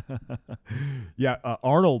 Yeah,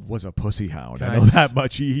 Arnold was a pussy hound. I know that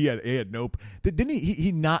much. He had nope. Didn't he?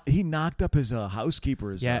 He knocked up his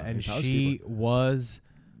housekeeper. And she was...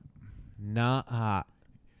 not hot.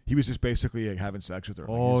 He was just basically having sex with her.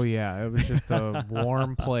 Oh, yeah. It was just a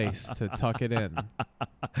warm place to tuck it in.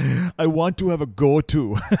 I want to have a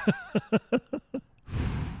go-to.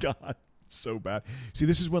 God, so bad. See,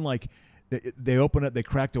 this is when, like, they open it, they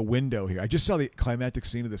cracked a window here. I just saw the climactic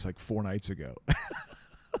scene of this, like, 4 nights ago.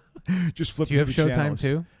 Just flipping through Do you have Showtime, channels.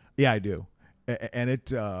 too? Yeah, I do. And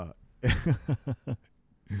it...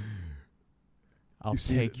 I'll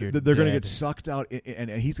take your they're going to get sucked out,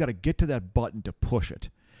 and he's got to get to that button to push it.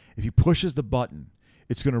 If he pushes the button,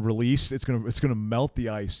 it's going to release. It's going to melt the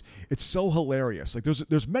ice. It's so hilarious. Like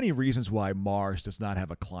there's many reasons why Mars does not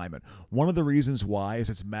have a climate. One of the reasons why is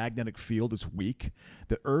its magnetic field is weak.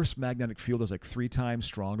 The Earth's magnetic field is like 3 times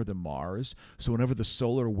stronger than Mars. So whenever the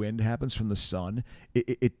solar wind happens from the sun,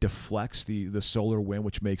 it deflects the solar wind,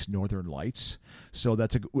 which makes northern lights. So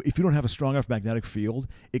if you don't have a strong enough magnetic field,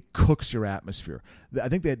 it cooks your atmosphere. I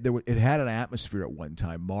think that it had an atmosphere at one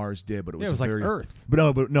time. Mars did, but it was like very Earth. But no.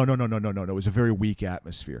 It was a very weak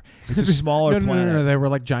atmosphere. It's a smaller planet. No. They were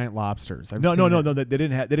like giant lobsters. No. They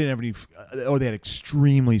didn't have any. Or they had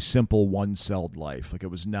extremely simple one-celled life. Like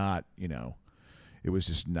it was not. It was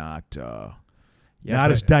just not.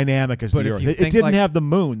 Not as dynamic as the Earth. It didn't have the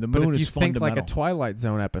moon. The moon is fundamental. But if you think like a Twilight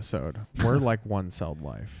Zone episode, we're like one-celled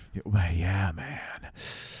life. Yeah, man.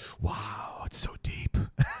 Wow, it's so deep.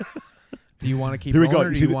 Do you want to keep going, or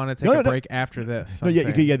do you want to take a break after this?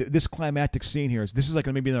 This climactic scene here this is like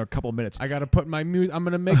maybe in a couple of minutes. I gotta put my mute. I'm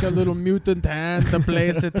gonna make a little mutant hand to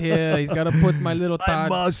place it here. He's gotta put my little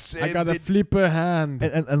touch. I got a flipper hand.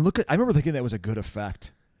 And look at. I remember thinking that was a good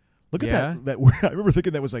effect. Look at that. I remember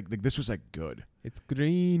thinking that was like this was like good. It's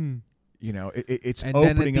green. it's And then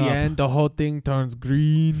at opening the up. end, the whole thing turns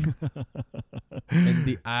green, and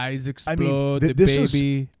the eyes explode. the this was-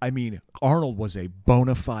 baby. Arnold was a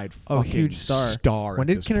bona fide fucking huge star. When at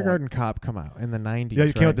did this Kindergarten point. Cop come out? In the 90s. Yeah,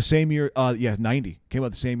 it came right? out the same year. 90 came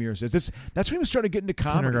out the same year as this. That's when he was starting to get into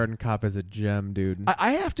comedy. Kindergarten Cop is a gem, dude.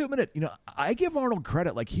 I have to admit it. I give Arnold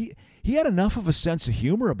credit. Like he had enough of a sense of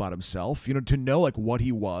humor about himself, to know like what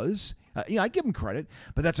he was. I give him credit,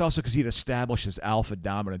 but that's also because he'd established his alpha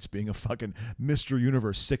dominance, being a fucking Mr.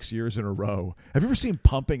 Universe 6 years in a row. Have you ever seen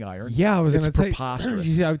Pumping Iron? Yeah, I was It's going to say. preposterous.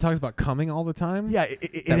 You see how he talks about coming all the time? Yeah,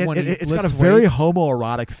 That when he it's got a lifts very weights,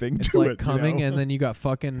 homoerotic thing It's to like it. coming, and then you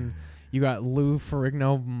got Lou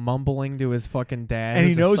Ferrigno mumbling to his fucking dad, and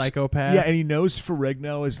who's he knows a psychopath. Yeah, and he knows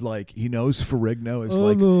Ferrigno is like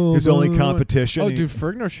Oh, no, his no, only no. competition. Oh, He- dude,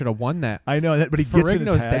 Ferrigno should have won that. I know that, but he gets in his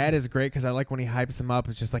Ferrigno's head. dad is great because I like when he hypes him up.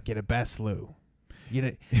 It's just like, you're the best, Lou.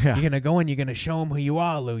 You're Yeah. going to go in, you're going to show him who you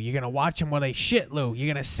are, Lou. You're going to watch him while they shit, Lou.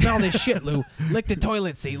 You're going to smell this shit, Lou. Lick the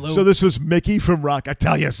toilet seat, Lou. So this was Mickey from Rock. I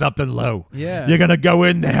tell you something, Lou. Yeah. You're gonna go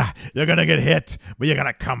in there. You're gonna get hit, but you're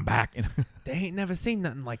gonna come back. They ain't never seen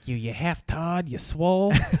nothing like you. You half Todd, you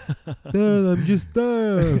swole. I'm just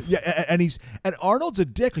deaf. Yeah, and Arnold's a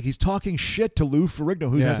dick. Like he's talking shit to Lou Ferrigno,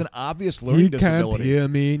 who Yeah. has an obvious learning He disability. can't hear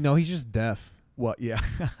me. No, he's just deaf. What? Yeah.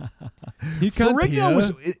 He can't Ferrigno hear.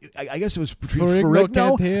 was. I guess it was between Ferrigno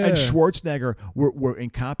Ferrigno can't hear. and Schwarzenegger were in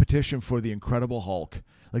competition for the Incredible Hulk.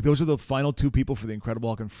 Like those are the final two people for the Incredible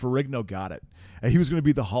Hulk, and Ferrigno got it. And he was going to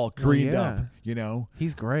be the Hulk, greened yeah. up.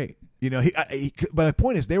 He's great. But my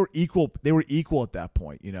point is, they were equal. They were equal at that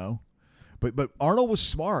point. But Arnold was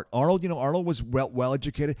smart. Arnold was well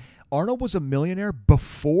educated. Arnold was a millionaire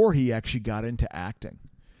before he actually got into acting.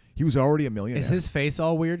 He was already a millionaire. Is his face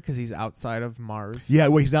all weird because he's outside of Mars? Yeah,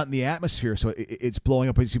 well, he's not in the atmosphere, so it's blowing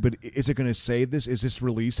up. But is it going to save this? Is this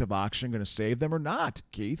release of oxygen going to save them or not,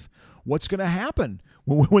 Keith? What's going to happen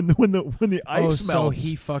when the ice melts? So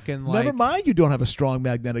he fucking like. Never mind, you don't have a strong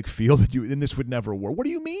magnetic field, and this would never work. What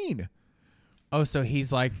do you mean? Oh, so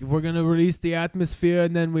he's like, we're gonna release the atmosphere,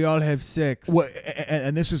 and then we all have sex. Well,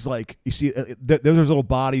 and this is like, you see, there's little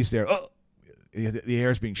bodies there. Oh, the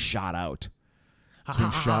air is being shot out. It's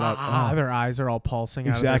being shot out. Oh. Their eyes are all pulsing.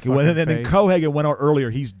 Exactly. Out of Well, their and then face. Cohagen went out earlier.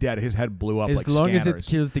 He's dead. His head blew up As like long scanners. as it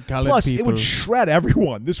kills the colored Plus, people. it would shred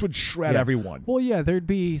everyone. This would shred Yeah. everyone. Well, yeah, there'd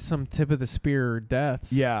be some tip of the spear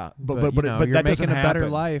deaths. Yeah, but you know, that you're doesn't making a better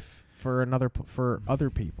happen. life for other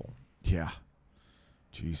people. Yeah.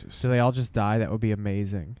 Jesus. So they all just die. That would be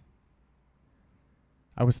amazing.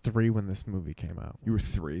 I was 3 when this movie came out. You were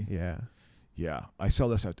 3? Yeah. Yeah. I saw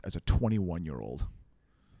this as a 21-year-old.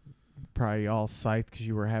 Probably all psyched because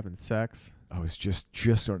you were having sex. I was just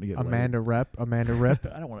starting to get Amanda Rip.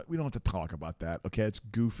 I don't want. We don't have to talk about that. Okay, it's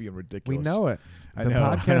goofy and We ridiculous. know it. I The know.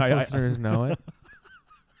 podcast listeners know it.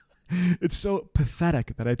 It's so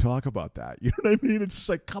pathetic that I talk about that. You know what I mean? It's just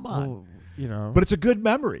like, come on. Well, you know. But it's a good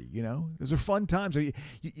memory, Those are fun times. You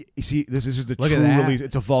see, this is the Look at true that. release.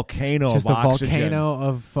 It's a volcano just of a oxygen. volcano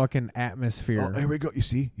of fucking atmosphere. Oh, here we go. You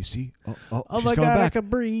see? Oh, Oh she's my coming god, I back. can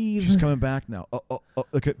breathe. She's coming back now. Oh,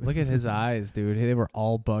 look at his eyes, dude. They were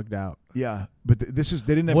all bugged out. Yeah, but this is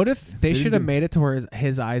they didn't have. What if they should have didn't- made it to where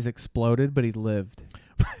his eyes exploded, but he lived?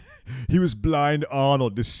 He was Blind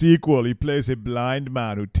Arnold, the sequel. He plays a blind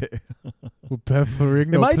man who.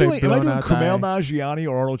 Am I doing Kumail Nanjiani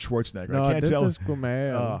or Arnold Schwarzenegger? No, I can't this tell. is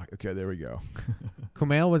Kumail. Oh, okay, there we go.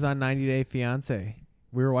 Kumail was on 90 Day Fiance.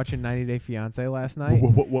 We were watching 90 Day Fiance last night.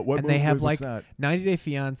 What and they have what's like that? 90 Day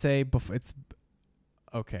Fiance. It's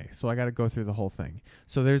okay. So I got to go through the whole thing.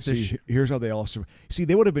 So there's this. See, here's how they all. See,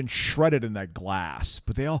 they would have been shredded in that glass,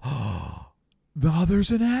 but they all. Oh, there's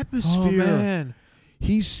an atmosphere. Oh man!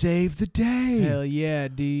 He saved the day. Hell yeah,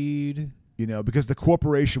 dude! Because the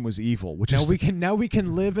corporation was evil, which is Now we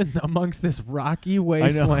can live amongst this rocky I know.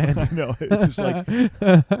 wasteland. I know. It's just like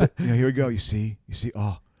here we go. You see.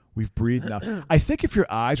 Oh, we've breathed now. I think if your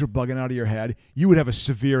eyes were bugging out of your head, you would have a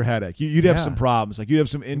severe headache. You'd have Yeah. some problems. Like you'd have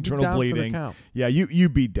some You'd be internal down for the bleeding. count. Yeah,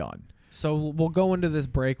 you'd be done. So we'll go into this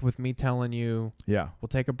break with me telling you. Yeah. We'll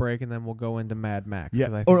take a break and then we'll go into Mad Max. Yeah.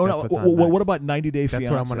 'cause I think Oh, that's no. what's on What next. about 90 Day That's Fiance?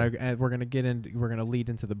 what I'm gonna. We're gonna get into. We're gonna lead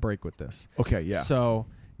into the break with this. Okay. Yeah. So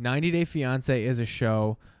 90 Day Fiance is a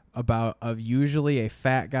show about usually a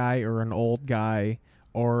fat guy or an old guy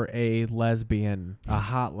or a lesbian, a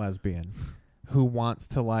hot lesbian, who wants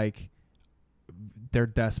to they're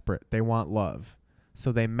desperate. They want love.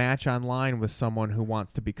 So they match online with someone who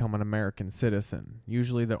wants to become an American citizen.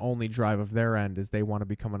 Usually the only drive of their end is they want to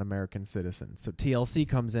become an American citizen. So TLC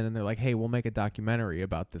comes in and they're like, hey, we'll make a documentary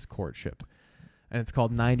about this courtship. And it's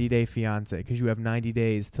called 90 Day Fiance because you have 90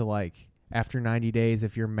 days to After 90 days,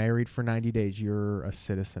 if you're married for 90 days, you're a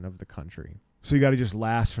citizen of the country. So you got to just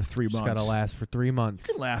last for 3 months. Just got to last for 3 months.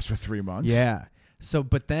 You can last for 3 months. Yeah. So,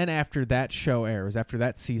 but then after that show airs, after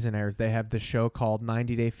that season airs, they have the show called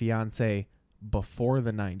 90 Day Fiancé Before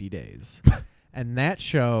the 90 Days. And that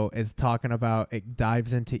show is talking about, it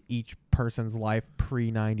dives into each person's life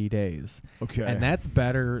pre-90 days. Okay. And that's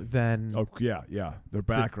better than Oh yeah. Their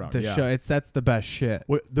background. the yeah. show. That's the best shit.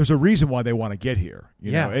 Well, there's a reason why they want to get here.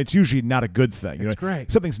 You Yeah. know, it's usually not a good thing. You It's know, great.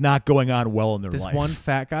 Something's not going on well in their This life. one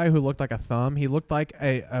fat guy who looked like a thumb, he looked like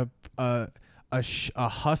a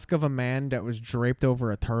husk of a man that was draped over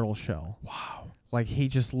a turtle shell. Wow. Like, he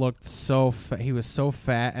just looked so he was so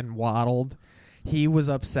fat and waddled. He was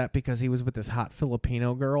upset because he was with this hot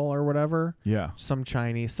Filipino girl or whatever. Yeah. Some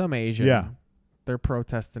Chinese, some Asian. Yeah. They're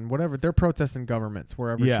protesting whatever. They're protesting governments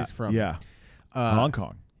wherever Yeah. she's from. Yeah. Hong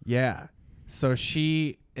Kong. Yeah. So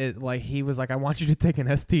he was like, I want you to take an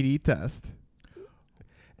STD test.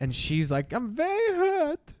 And she's like, I'm very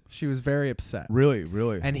hurt. She was very upset. Really,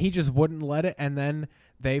 really. And he just wouldn't let it. And then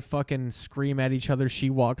they fucking scream at each other. She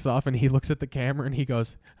walks off and he looks at the camera and he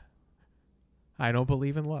goes, I don't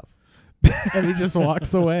believe in love. And he just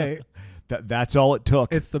walks away. That's all it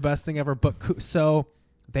took. It's the best thing ever. But so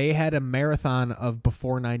they had a marathon of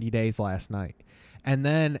Before 90 Days last night. And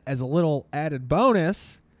then as a little added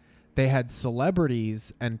bonus, they had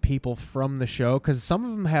celebrities and people from the show, because some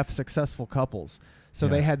of them have successful couples. So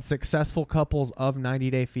Yeah. they had successful couples of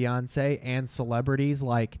 90 Day Fiancé and celebrities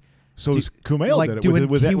like... So Kumail like did it. doing,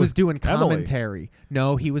 with he was with doing Emily. commentary.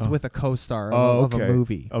 No, he was with a co-star of okay. a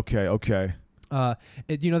movie. Okay.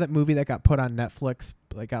 You know that movie that got put on Netflix?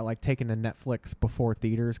 Like got like taken to Netflix before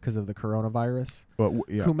theaters because of the coronavirus. Well,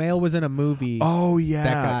 yeah. Kumail was in a movie. Oh yeah,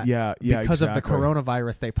 that got, yeah. Because exactly. of the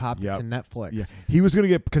coronavirus, they popped Yep. it to Netflix. Yeah, he was going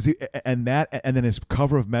to get and then his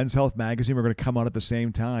cover of Men's Health magazine were going to come out at the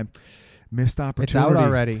same time. Missed It's opportunity. out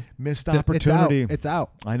already. Missed opportunity. It's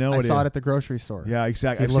out. I know I it saw is. it at the grocery store. Yeah,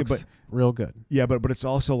 exactly. It looks real good. Yeah, but it's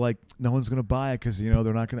also like no one's going to buy it because they're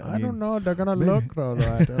not going to. I don't know. They're gonna look all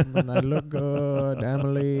right. I look good.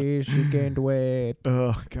 Emily, she gained weight.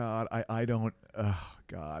 Oh God, I don't. Oh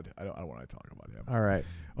God, I don't want to talk about him. All right.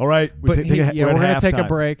 All right, But we're we're gonna take a halftime.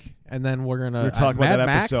 break, and then we're gonna. We're talking about Mad that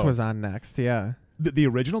Max episode. was on next. Yeah. The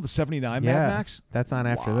original, the '79 Yeah. Mad Max. That's on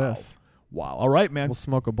after Wow. this. Wow. All right, man. We'll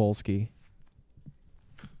smoke a Bolski.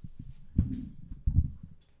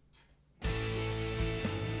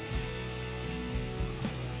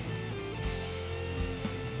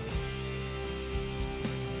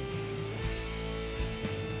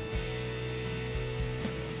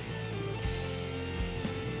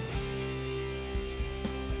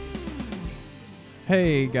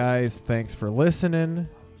 Hey guys, thanks for listening.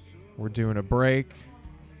 We're doing a break.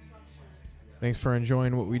 Thanks for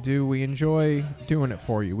enjoying what we do. We enjoy doing it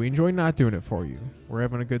for you. We enjoy not doing it for you. We're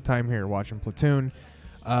having a good time here watching Platoon.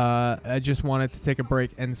 I just wanted to take a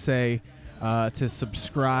break and say to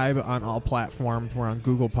subscribe on all platforms. We're on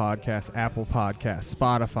Google Podcasts, Apple Podcasts,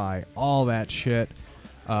 Spotify, all that shit.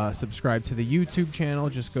 Subscribe to the YouTube channel.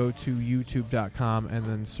 Just go to youtube.com and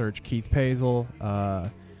then search Keith Pazel.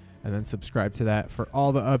 And then subscribe to that for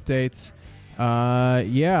all the updates.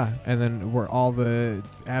 Yeah, and then we're all the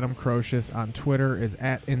Adam Crocious on Twitter is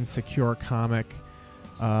at Insecure Comic,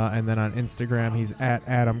 and then on Instagram he's at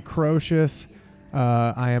Adam Crocious.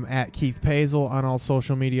 I am at Keith Pazel on all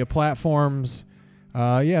social media platforms.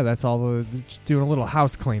 Yeah, that's all. Just doing a little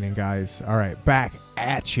house cleaning, guys. All right, back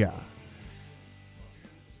at ya.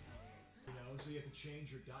 So you have to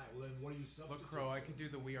change your diet. Well, then what do you substitute? Look, Crow, I could do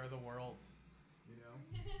the We Are the World.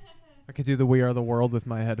 I could do the We Are the World with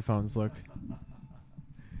my headphones. Look,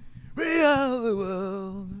 We are the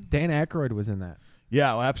world. Dan Aykroyd was in that.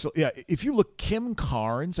 Yeah, well, absolutely. Yeah, if you look, Kim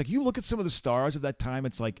Carnes, like you look at some of the stars of that time,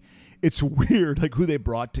 it's like it's weird, like who they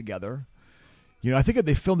brought together. I think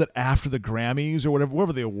they filmed it after the Grammys or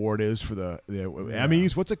whatever the award is for the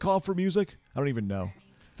Emmys. What's it called for music? I don't even know.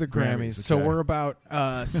 The Grammys. So okay. we're about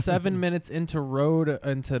 7 minutes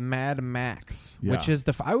into Mad Max, Yeah. which is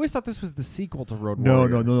I always thought this was the sequel to Road No,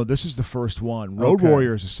 Warrior. no. This is the first one. Road Okay.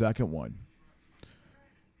 Warrior is the second one.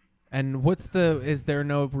 And is there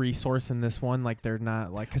no resource in this one? Like they're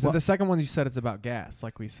not like because in the second one you said it's about gas,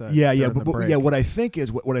 like we said. Yeah, during the but break. yeah. What I think is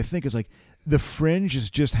like the fringe is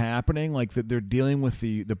just happening. Like that they're dealing with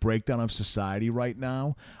the breakdown of society right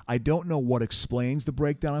now. I don't know what explains the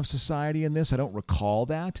breakdown of society in this. I don't recall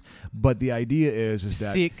that. But the idea is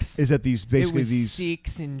that these basically these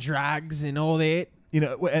sex and drugs and all that.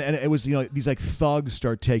 and it was these like thugs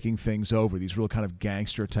start taking things over. These real kind of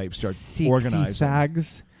gangster types start organizing.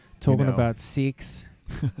 Thugs talking about sex.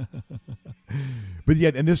 But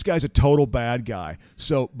yeah, and this guy's a total bad guy.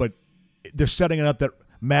 So, but they're setting it up that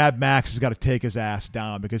Mad Max has got to take his ass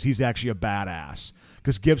down because he's actually a badass.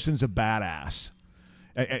 Because Gibson's a badass,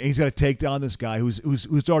 and he's got to take down this guy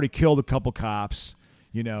who's already killed a couple cops.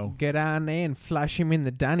 You know, get on there and flash him in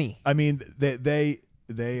the dunny. I mean, they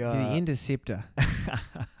the Interceptor.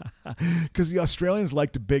 Because the Australians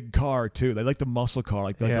liked a big car too. They liked the muscle car,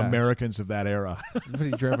 like Americans of that era. What,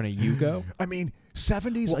 he's driving a Yugo? I mean,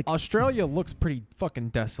 70s. Well, like Australia looks pretty fucking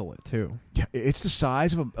desolate too. Yeah, it's the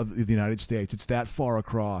size of the United States. It's that far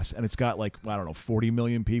across, and it's got like, I don't know, 40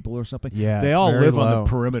 million people or something. Yeah, they all live on low. the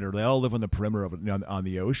perimeter. They all live on the perimeter of it, on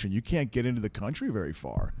the ocean. You can't get into the country very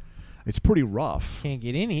far. It's pretty rough. Can't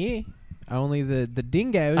get in here. Only the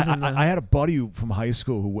dingoes. I had a buddy from high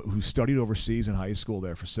school who studied overseas in high school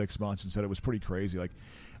there for 6 months and said it was pretty crazy. Like,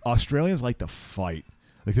 Australians like to fight.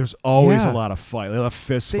 Like, there's always a lot of fight. They have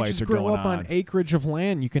fist fights just are going grow up on acreage of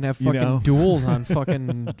land. You can have fucking duels on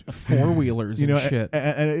fucking four-wheelers and shit.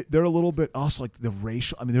 And they're a little bit also like the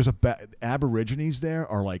racial. I mean, there's Aborigines there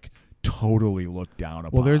are like totally looked down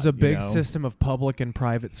upon. Well, there's a big system of public and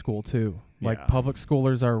private school too. Like public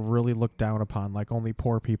schoolers are really looked down upon. Like only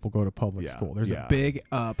poor people go to public school. There's a big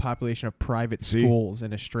population of private schools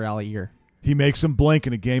in Australia. He makes them blink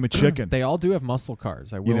in a game of chicken. They all do have muscle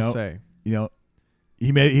cars, I will say. You know,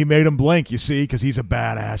 he made him blink. You see, because he's a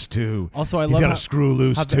badass too. Also, he's got a screw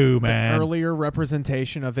loose too, man. The earlier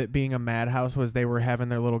representation of it being a madhouse was they were having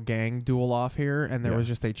their little gang duel off here, and there was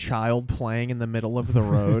just a child playing in the middle of the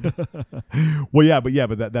road.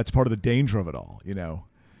 but that's part of the danger of it all, you know.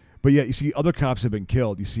 But yeah, you see, other cops have been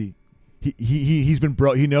killed. You see, he's been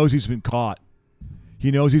he knows he's been caught.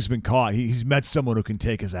 He knows he's been caught. He's met someone who can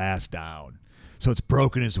take his ass down. So it's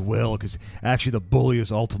broken his will because actually the bully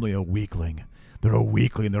is ultimately a weakling. They're a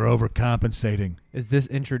weakling. They're overcompensating. Is this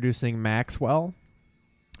introducing Maxwell?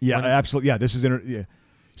 Yeah, absolutely. Yeah, this is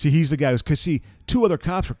See, he's the guy who's because two other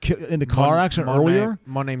cops were killed in the car accident earlier.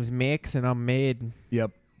 My name's Max, and I'm made.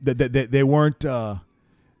 Yep, they weren't.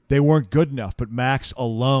 They weren't good enough, but Max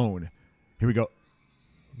alone. Here we go.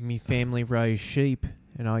 Me family raised sheep,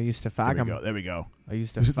 and I used to fag them. There we go. I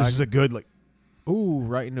used to This is a good, like... Ooh,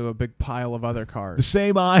 right into a big pile of other cars. The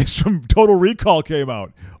same eyes from Total Recall came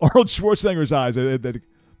out. Arnold Schwarzenegger's eyes.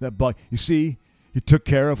 That bug. You see, he took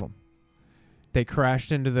care of them. They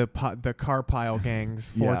crashed into the car pile gang's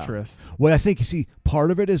fortress. Well, I think, you see,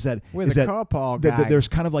 part of it is that... car pile gang. There's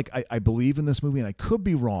kind of like, I believe in this movie, and I could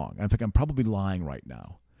be wrong. I think I'm probably lying right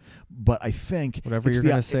now. But I think whatever you're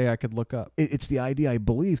going to say, I could look up. It's the idea, I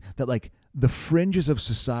believe, that like the fringes of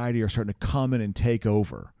society are starting to come in and take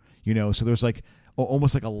over. You know, so there's like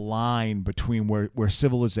almost like a line between where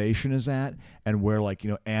civilization is at and where like,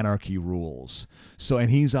 you know, anarchy rules. So, and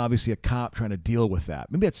he's obviously a cop trying to deal with that.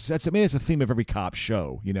 Maybe it's the theme of every cop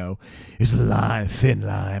show. You know, is a thin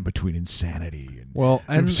line between insanity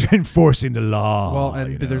and enforcing the law. Well,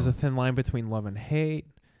 and there's a thin line between love and hate.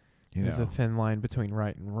 There's a thin line between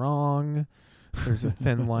right and wrong. There's a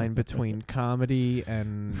thin line between comedy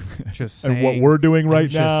and just saying... And what we're doing right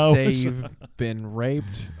now. Just say you've been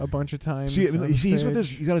raped a bunch of times. See, he's with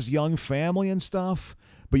he's got his young family and stuff.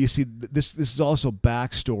 But you see, this is also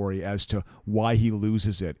backstory as to why he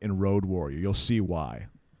loses it in Road Warrior. You'll see why.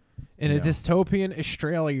 In a dystopian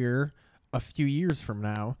Australia, a few years from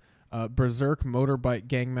now... Berserk motorbike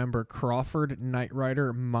gang member Crawford Knight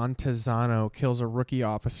Rider Montezano kills a rookie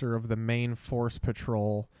officer of the Main Force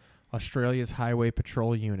Patrol, Australia's Highway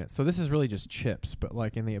Patrol Unit. So this is really just Chips, but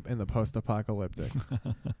like in the post-apocalyptic.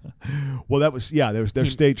 Well, that was they're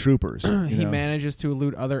state troopers. He manages to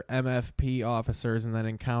elude other MFP officers and then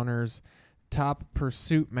encounters top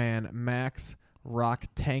pursuit man Max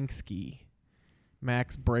Roktansky.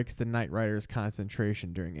 Max breaks the Knight Rider's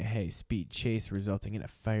concentration during a high-speed chase, resulting in a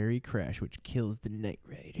fiery crash, which kills the Knight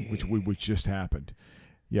Rider. Which just happened.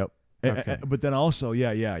 Yep. Okay. But then also,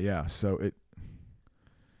 So it.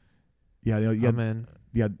 I'm in.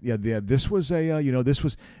 Yeah. This was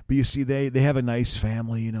But you see, they have a nice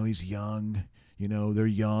family. You know, he's young. You know, they're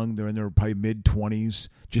young. They're in their probably mid-20s,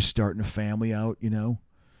 just starting a family out. You know,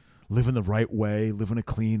 living the right way, living a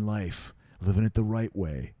clean life, living it the right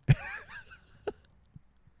way.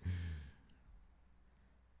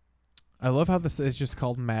 I love how this is just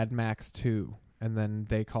called Mad Max 2, and then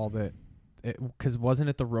they called it because wasn't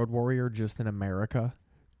it the Road Warrior just in America?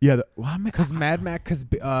 Yeah, because Mad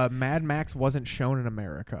Max wasn't shown in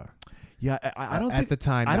America. Yeah, I don't at think the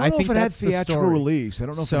time. I don't know think if it had that's the theatrical story. release. I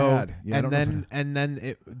don't know if it had. Yeah,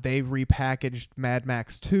 they repackaged Mad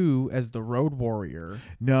Max 2 as the Road Warrior.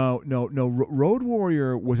 No. Road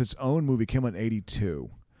Warrior was its own movie. Came out in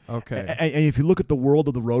 1982. Okay. And if you look at the world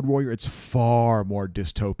of the Road Warrior, it's far more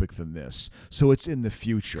dystopic than this. So it's in the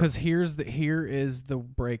future. Because here is the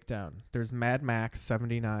breakdown. There's Mad Max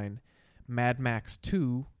 79, Mad Max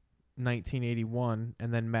 2, 1981,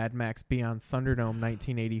 and then Mad Max Beyond Thunderdome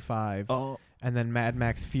 1985. Oh. And then Mad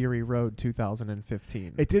Max Fury Road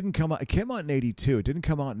 2015. It didn't come out. It came out in 82. It didn't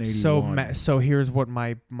come out in 81. So here's what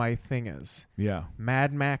my thing is. Yeah.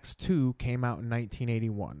 Mad Max 2 came out in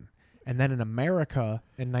 1981. And then in America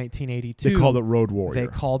in 1982, They called it Road Warrior. They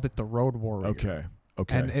called it the Road Warrior.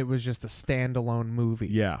 Okay. And it was just a standalone movie.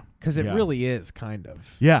 Yeah. Because it Yeah. really is, kind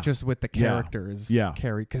of. Yeah. Just with the characters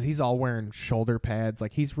carried. Because he's all wearing shoulder pads.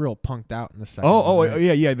 Like, he's real punked out in the second one, right?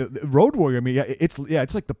 Yeah. The Road Warrior, I mean, it's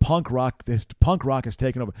like the punk rock. This punk rock has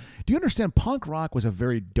taken over. Do you understand? Punk rock was a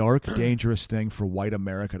very dark, dangerous thing for white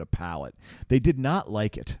America to palate. They did not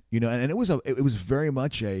like it, and it was very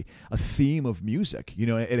much a theme of music.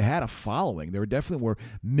 It had a following. There definitely were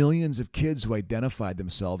millions of kids who identified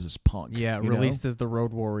themselves as punk. Yeah, released as the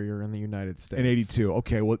Road Warrior in the United States. In 82.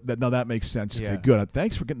 Okay, well, that makes sense. Okay, Yeah. good.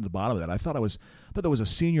 Thanks for getting to the bottom of that. I thought that was a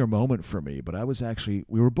senior moment for me, but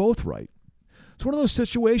we were both right. It's one of those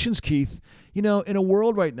situations, Keith. In a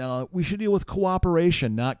world right now, we should deal with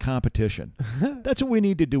cooperation, not competition. That's what we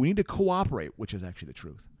need to do. We need to cooperate, which is actually the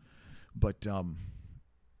truth. But,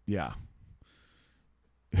 yeah.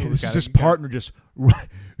 His partner just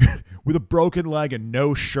with a broken leg and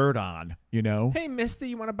no shirt on, Hey, mister,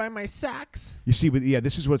 you want to buy my socks? You see, but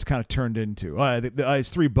this is what it's kind of turned into. It's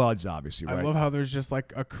three buds, obviously, right? I love how there's just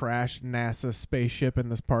like a crashed NASA spaceship in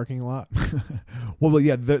this parking lot. Well,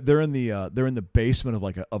 yeah, they're in the basement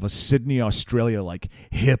of a Sydney, Australia, like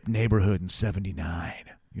hip neighborhood in '79.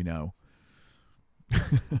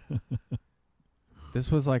 This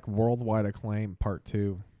was like worldwide acclaim, part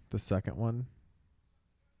 2, the second one.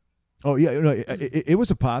 Oh yeah, it was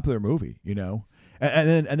a popular movie,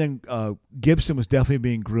 and then Gibson was definitely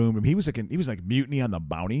being groomed. I mean, he was like Mutiny on the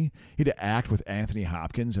Bounty. He had to act with Anthony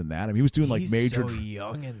Hopkins and that. I mean, he was doing like major. He's so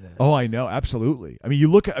young in this. Oh, I know, absolutely. I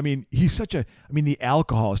mean, he's such a. I mean, the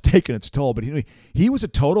alcohol has taken its toll, but he was a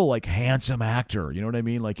total like handsome actor. You know what I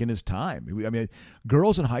mean? Like in his time. I mean,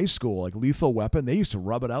 girls in high school, like Lethal Weapon, they used to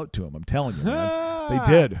rub it out to him. I'm telling you, man. They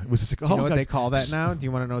did. It was just like, Do you know what they call that now? Do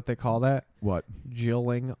you want to know what they call that? What?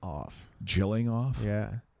 Jilling off. Jilling off?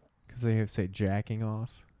 Yeah. Because they say jacking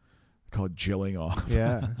off. They call it jilling off.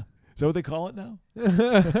 Yeah. Is that what they call it now?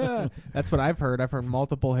 That's what I've heard. I've heard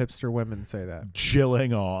multiple hipster women say that.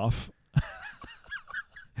 Jilling off.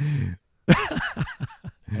 I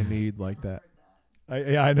knew you'd like that.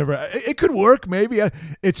 I never. It could work, maybe.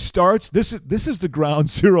 It starts. This is the ground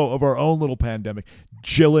zero of our own little pandemic.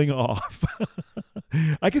 Jilling off.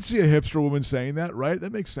 I could see a hipster woman saying that, right?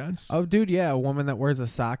 That makes sense. Oh, dude, yeah, a woman that wears a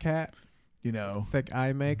sock hat, thick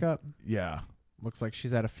eye makeup. Yeah, looks like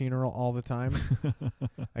she's at a funeral all the time.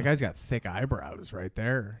 That guy's got thick eyebrows right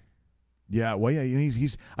there. Yeah, well, yeah,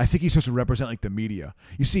 he's. I think he's supposed to represent like the media.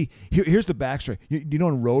 You see, here's the backstory. You know,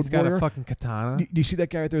 in Road Warrior, he's got a fucking katana. Do you see that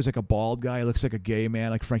guy right there? He's like a bald guy. He looks like a gay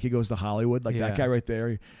man, like Frankie Goes to Hollywood, like that guy right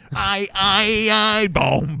there. I,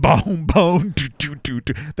 boom, boom, boom, do.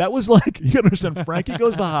 That was like, you understand? Frankie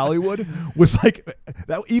Goes to Hollywood was like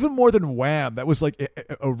that. Even more than Wham, that was like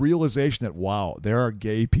a realization that wow, there are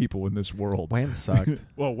gay people in this world. Wham sucked.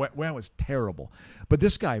 Well, Wham was terrible. But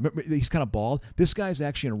this guy, he's kind of bald. This guy's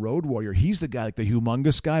actually in Road Warrior. He's the guy, like the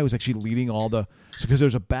humongous guy, who's actually leading all the. Because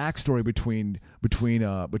there's a backstory between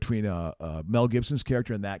Mel Gibson's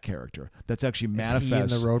character and that character that's actually manifests. Is he in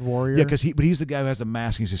the Road Warrior? Yeah, but he's the guy who has the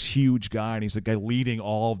mask. He's this huge guy, and he's the guy leading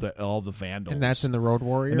all of the vandals. And that's in the Road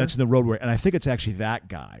Warrior. And that's in the Road Warrior. And I think it's actually that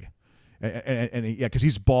guy. And yeah, because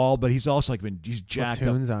he's bald, but he's also like he's jacked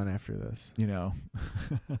Platoon's up. on after this.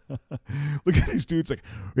 Look at these dudes like,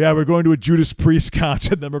 yeah, we're going to a Judas Priest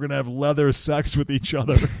concert, then we're going to have leather sex with each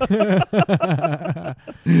other.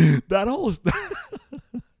 That whole.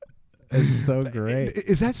 It's so great.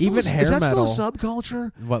 Is that still, even hair is that metal? Still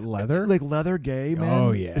subculture? What, leather? Like leather gay, man?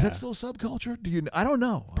 Oh yeah. Is that still subculture? Do you? I don't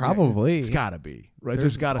know. Probably. It's got to be right.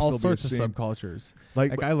 There's got to all still be sorts of subcultures.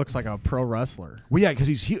 Like that guy looks like a pro wrestler. Well, yeah, because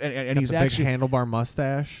he's huge, and he's the actually big handlebar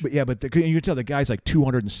mustache. But yeah, but you can tell the guy's like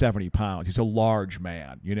 270 pounds. He's a large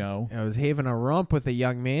man, I was having a romp with a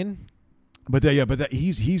young man. But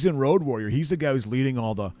he's in Road Warrior. He's the guy who's leading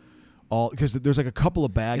all because there's like a couple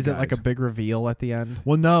of bad guys. Is it like a big reveal at the end?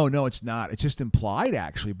 Well, no, it's not. It's just implied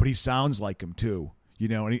actually. But he sounds like him too,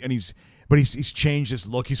 and he's changed his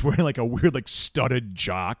look. He's wearing like a weird like studded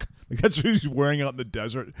jock. Like that's what he's wearing out in the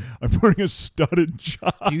desert. I'm wearing a studded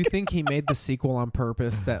jock. Do you think he made the sequel on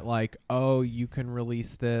purpose that like, oh, you can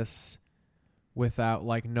release this without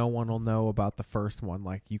like no one will know about the first one.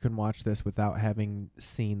 Like you can watch this without having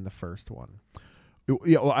seen the first one.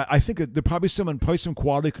 Yeah, well, I think that there probably some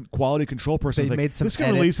quality control person. They Like, made some this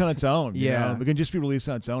can release on its own. Yeah, it can just be released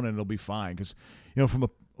on its own and it'll be fine because from a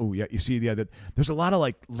you see that there's a lot of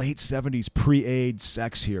like late 70s pre-AIDS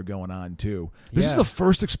sex here going on too. This is the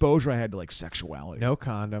first exposure I had to like sexuality. No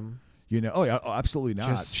condom. Absolutely not.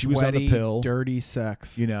 Just she was on the pill. Dirty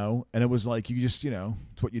sex. And it was like you just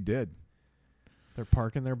it's what you did. They're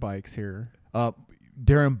parking their bikes here.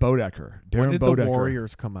 Darren Bodecker. When did the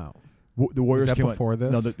Warriors come out? The Warriors was that came before out,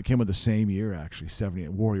 this? No, they came out the same year actually. 78.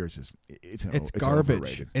 Warriors it's garbage.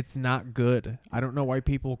 Overrated. It's not good. I don't know why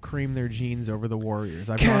people cream their jeans over the Warriors.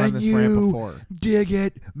 I've Can gone on this rant before. Dig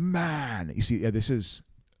it, man. You see, this is.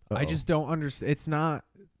 I just don't understand. It's not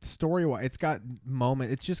story-wise. It's got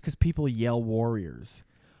moment. It's just because people yell Warriors.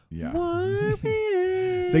 Yeah. Warriors.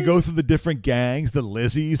 They go through the different gangs, the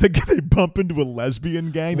Lizzies. They bump into a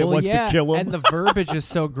lesbian gang that wants to kill them. And the verbiage is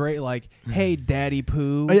so great. Like, hey, Daddy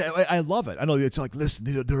Pooh. I love it. I know it's like,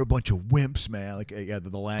 listen, they're a bunch of wimps, man. Like, the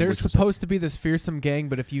language. They're supposed to be this fearsome gang,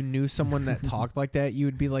 but if you knew someone that talked like that, you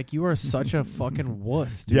would be like, you are such a fucking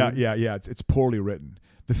wuss, dude. Yeah. It's poorly written.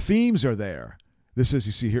 The themes are there. This is,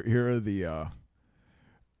 you see, here are the,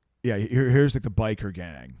 here's like the biker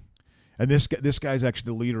gang. And this guy's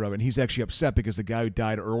actually the leader of it. And he's actually upset because the guy who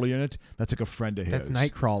died early in it, that's like a friend of his. That's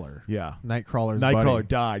Nightcrawler. Yeah. Nightcrawler buddy.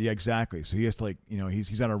 Died. Yeah, exactly. So he has to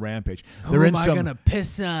he's on a rampage. Who am I gonna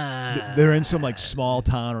piss on? They're in some like small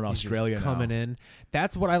town in Australia now. Coming in.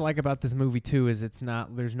 That's what I like about this movie too. Is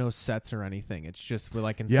there's no sets or anything. It's just we're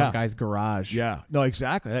like in some guy's garage. Yeah. No,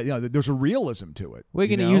 exactly. There's a realism to it. We're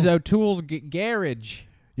gonna use our tools garage.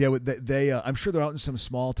 Yeah, they I'm sure they're out in some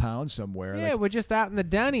small town somewhere. Yeah, we're just out in the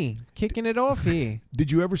dunny, kicking it off here. Did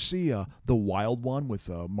you ever see The Wild One with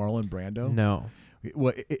Marlon Brando? No.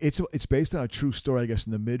 Well, it's based on a true story, I guess,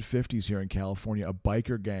 in the mid-'50s here in California. A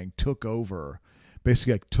biker gang took over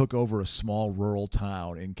a small rural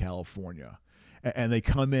town in California. And they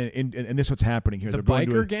come in, and this is what's happening here. The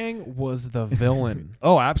biker gang was the villain.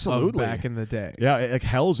 Oh, absolutely. Back in the day. Yeah, like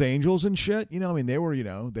Hell's Angels and shit. They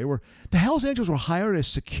were the Hell's Angels were hired as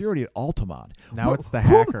security at Altamont. Now it's the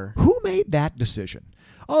hacker. Who made that decision?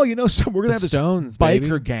 Oh, so we're gonna have this Stones,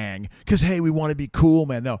 biker gang because hey, we want to be cool,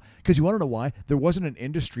 man. No, because you want to know why? There wasn't an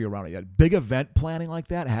industry around it yet. Big event planning like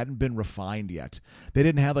that hadn't been refined yet. They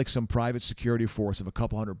didn't have like some private security force of a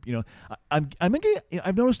couple hundred.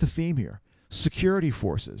 I've noticed a theme here. Security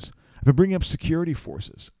forces. I've been bringing up security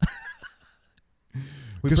forces.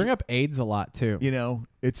 We bring up AIDS a lot too.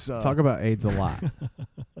 It's talk about AIDS a lot.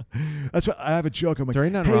 That's what I have a joke. I'm like, there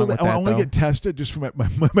ain't nothing hey, wrong with I want to get tested. Just for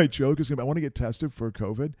my joke is gonna be, I want to get tested for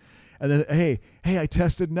COVID, and then hey, I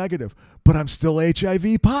tested negative, but I'm still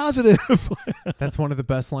HIV positive. That's one of the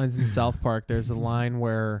best lines in South Park. There's a line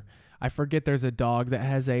where I forget there's a dog that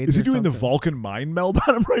has AIDS. Is he doing something. the Vulcan mind meld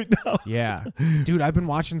on him right now? Yeah. Dude, I've been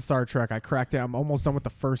watching Star Trek. I cracked it. I'm almost done with the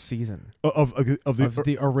first season. Of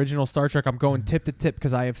the original Star Trek. I'm going tip to tip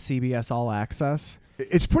because I have CBS All Access.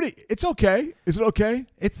 It's okay. Is it okay?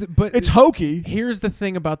 It's hokey. Here's the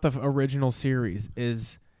thing about the original series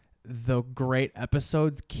is the great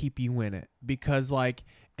episodes keep you in it because like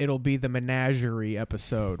it'll be the menagerie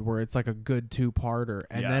episode where it's like a good 2-parter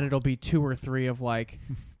and then it'll be 2 or 3 of like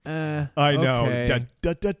I know. Okay.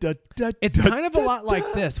 It's kind of a lot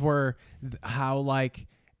like this where how like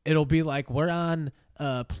it'll be like we're on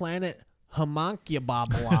planet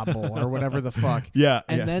Homunculobobble or whatever the fuck. Yeah.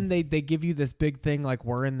 And then they give you this big thing like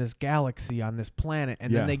we're in this galaxy on this planet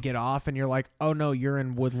and then they get off and you're like, oh no, you're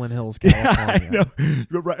in Woodland Hills, California. Yeah, I know.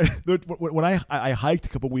 You're right. When I hiked a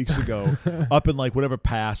couple weeks ago up in like whatever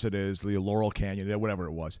pass it is, the Laurel Canyon, whatever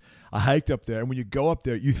it was, I hiked up there, and when you go up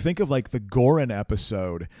there, you think of like the Goran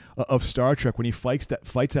episode of Star Trek when he fights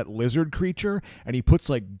that lizard creature, and he puts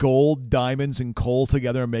like gold, diamonds, and coal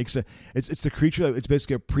together and makes it's the creature that it's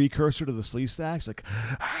basically a precursor to the Sleestaks. Like,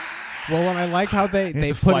 well, and I like how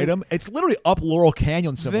they fight him. It's literally up Laurel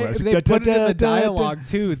Canyon somewhere. They put it in the dialogue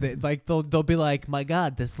too. Like they'll be like, "My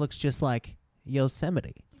God, this looks just like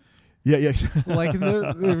Yosemite." Yeah. Like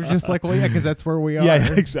they're just like, well, yeah, because that's where we are.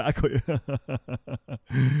 Yeah, exactly.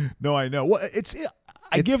 No, I know. Well,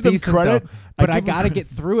 I give them credit, though, but I got to get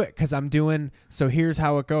through it because I'm doing. So here's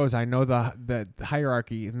how it goes. I know the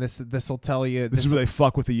hierarchy, and this will tell you. This is where they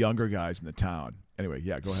fuck with the younger guys in the town. Anyway,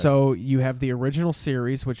 yeah, go ahead. So you have the original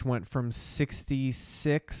series, which went from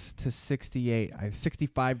 66 to 68,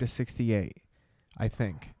 65 to 68, I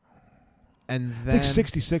think. And then I think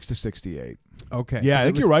 66 to 68. Okay. Yeah, I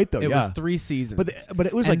think you're right, though. It was 3 seasons. But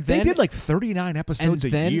it was like they did like 39 episodes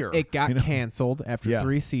a year. It got canceled after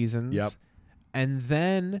 3 seasons. Yep. And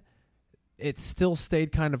then it still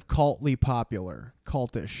stayed kind of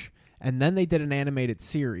cultish. And then they did an animated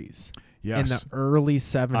series in the early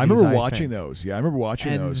 70s. I remember watching those. Yeah, I remember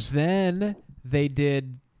watching those. And then they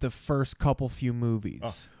did the first few movies.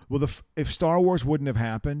 Oh. Well, if Star Wars wouldn't have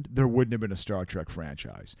happened, there wouldn't have been a Star Trek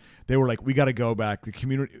franchise. They were like, we got to go back. The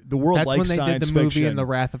community, the world likes science fiction. That's when they did the movie and the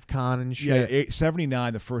Wrath of Khan and shit. Yeah,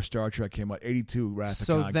 79, the first Star Trek came out. 82, Wrath of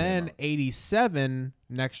Khan. So then, 87,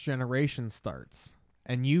 Next Generation starts,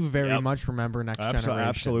 and you very much remember Next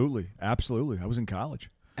Generation. Absolutely. I was in college.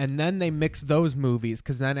 And then they mixed those movies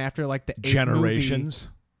because then after like the Generations,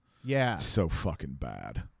 yeah, so fucking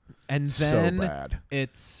bad. And then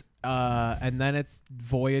it's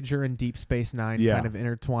Voyager and Deep Space Nine kind of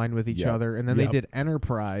intertwined with each other. And then they did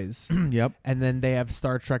Enterprise. Yep. And then they have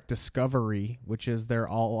Star Trek Discovery, which is their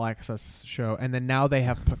all access show. And then now they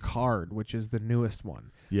have Picard, which is the newest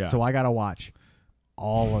one. Yeah. So I gotta watch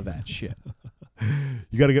all of that shit.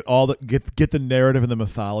 You got to get all the get the narrative and the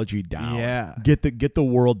mythology down. Yeah, get the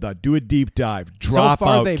world done. Do a deep dive. Drop so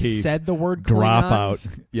far out. They've Keith. said the word Klingons. Drop out.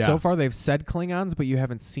 Yeah. So far they've said Klingons, but you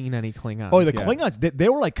haven't seen any Klingons. Oh, the Klingons. They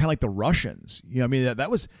were like kind of like the Russians. You know, I mean that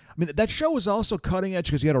was. I mean that show was also cutting edge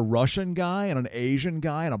because you had a Russian guy and an Asian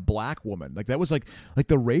guy and a black woman. Like that was like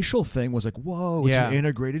the racial thing was like, whoa, it's an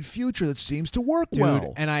integrated future that seems to work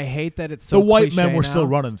well. And I hate that it's so the white men were now. still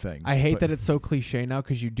running things. I hate that it's so cliche now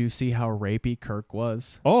because you do see how rapey Kirk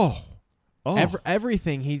was. Oh.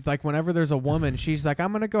 Everything. He's like, whenever there's a woman, she's like,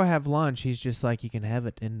 I'm going to go have lunch. He's just like, you can have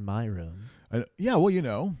it in my room. Yeah, well, you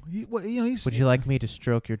know. He's, would you like me to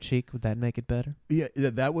stroke your cheek? Would that make it better? Yeah,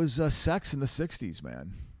 that was sex in the 60s,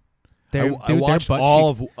 man. I watched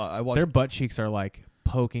their butt cheeks are like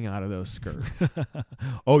poking out of those skirts.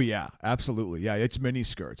 Oh, yeah, absolutely. Yeah, it's mini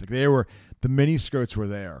skirts. Like the mini skirts were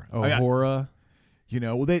there. Uhura. You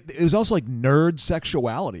know, well, it was also like nerd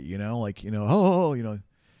sexuality, you know, like, you know,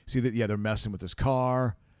 see that, they're messing with this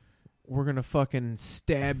car. We're going to fucking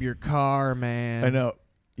stab your car, man. I know.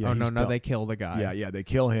 Yeah, no, they kill the guy. Yeah, they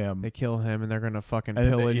kill him. They kill him, and they're going to fucking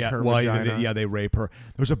pillage her vagina. They rape her.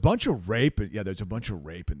 There's a bunch of rape. Yeah, there's a bunch of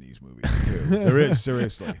rape in these movies, too. There is,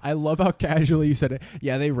 seriously. I love how casually you said it.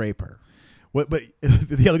 Yeah, they rape her. But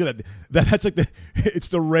yeah, look at that. That's like it's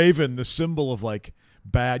the raven, the symbol of like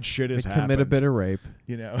bad shit has happened. Commit a bit of rape.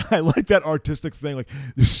 You know, I like that artistic thing, like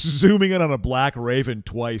zooming in on a black raven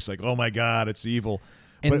twice. Like, oh my God, it's evil.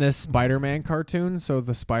 In this Spider-Man cartoon, so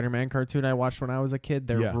the Spider-Man cartoon I watched when I was a kid,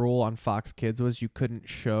 their rule on Fox Kids was you couldn't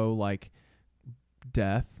show like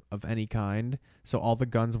death of any kind. So all the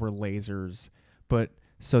guns were lasers. But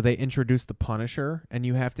so they introduced the Punisher, and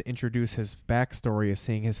you have to introduce his backstory of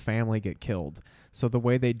seeing his family get killed. So the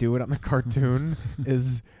way they do it on the cartoon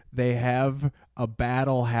is they have a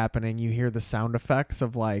battle happening. You hear the sound effects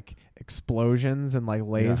of like explosions and like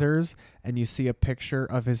lasers, and you see a picture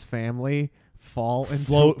of his family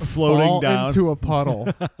floating down into a puddle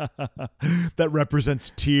that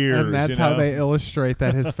represents tears, and that's how they illustrate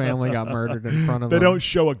that his family got murdered in front of them. They don't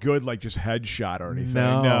show a good like just headshot or anything.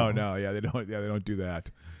 No, yeah, they don't do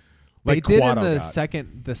that. Like they did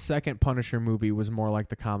in the second Punisher movie was more like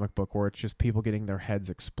the comic book where it's just people getting their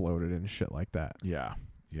heads exploded and shit like that. Yeah.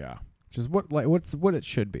 Just what it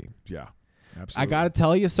should be. Yeah, absolutely. I gotta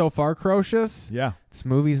tell you, so far, Crocious. Yeah, this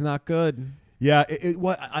movie's not good. Yeah,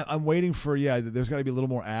 I'm waiting for. Yeah, there's got to be a little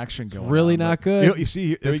more action going. Really on, not good. You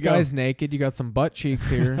see, this guy's naked. You got some butt cheeks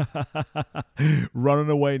here, running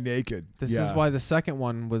away naked. This is why the second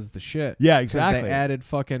one was the shit. Yeah, exactly. They added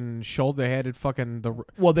fucking shoulder. They added fucking the.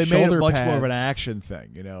 Well, they made it much pads. more of an action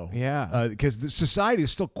thing, you know. Yeah, because the society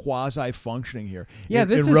is still quasi functioning here. Yeah,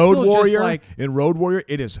 this in is Road still Warrior. Just like, in Road Warrior,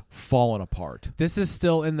 it is falling apart. This is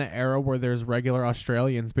still in the era where there's regular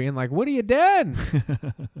Australians being like, "What are you doing?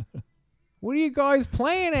 What are you guys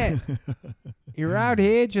playing at? You're out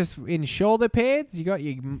here just in shoulder pads? You got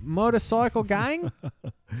your motorcycle gang?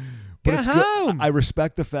 Get home." I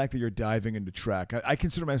respect the fact that you're diving into Trek. I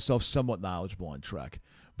consider myself somewhat knowledgeable on Trek,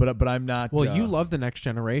 but I'm not. Well, you love The Next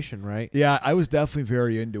Generation, right? Yeah, I was definitely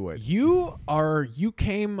very into it. You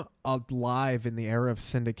came alive in the era of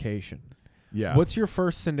syndication. Yeah. What's your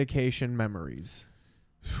first syndication memories?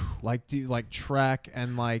 Like, do you like Trek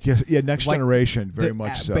and like Next Generation, very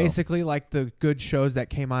much so. Basically, like the good shows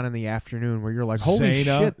that came on in the afternoon, where you're like, holy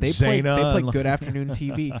shit, they played good afternoon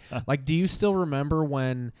TV. Like, do you still remember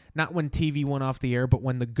not when TV went off the air, but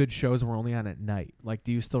when the good shows were only on at night? Like,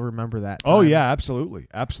 do you still remember that time? Oh yeah, absolutely.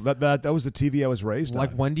 That was the TV I was raised on.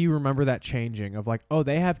 Like, when do you remember that changing of like, oh,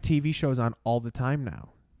 they have TV shows on all the time now?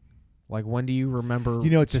 Like, when do you remember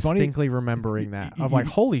it's distinctly funny, remembering that? Of like,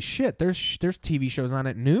 holy shit, there's TV shows on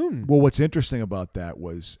at noon. Well, what's interesting about that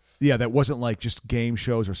was, that wasn't like just game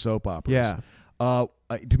shows or soap operas. Yeah.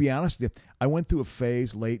 to be honest with you, I went through a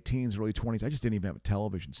phase, late teens, early 20s. I just didn't even have a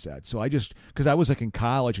television set. So because I was like in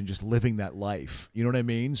college and just living that life. You know what I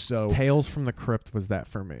mean? So Tales from the Crypt was that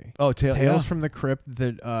for me. Oh, Tales from the Crypt,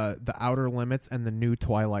 the Outer Limits, and the new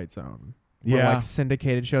Twilight Zone. Were like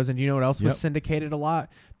syndicated shows. And you know what else was syndicated a lot?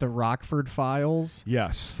 The Rockford Files.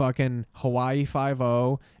 Yes. Fucking Hawaii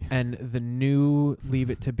Five-0 and the new Leave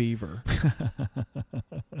It to Beaver.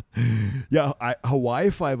 Yeah, Hawaii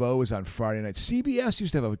Five-0 was on Friday night. CBS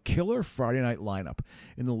used to have a killer Friday night lineup.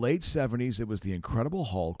 In the late 70s, it was The Incredible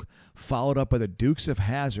Hulk, followed up by The Dukes of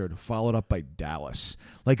Hazzard, followed up by Dallas.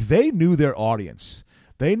 Like, they knew their audience.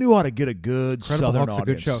 They knew how to get a good Incredible Southern Hulk's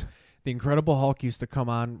audience. a good show. The Incredible Hulk used to come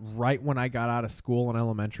on right when I got out of school in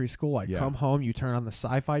elementary school. I'd come home, you turn on the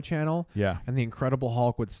Sci-Fi Channel, and The Incredible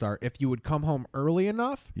Hulk would start. If you would come home early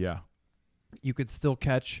enough, you could still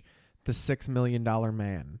catch the $6 Million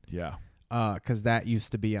Man. Yeah. Because that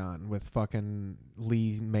used to be on with fucking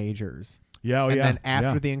Lee Majors. Yeah, and then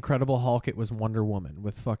after The Incredible Hulk, it was Wonder Woman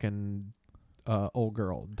with fucking old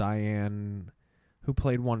girl, Diane, who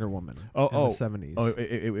played Wonder Woman in the 70s. Oh,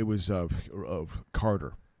 it was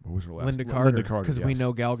Carter. What was her last Linda name? Carter. Linda Carter, Because we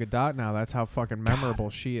know Gal Gadot now. That's how fucking memorable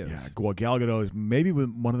she is. Yeah, well, Gal Gadot is maybe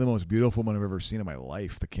one of the most beautiful women I've ever seen in my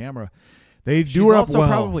life. The camera, they She's do her up also well.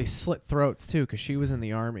 probably slit throats too, because she was in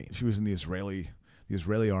the army. She was in the Israeli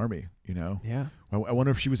army. You know. Yeah. I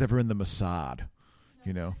wonder if she was ever in the Mossad.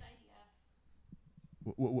 You know.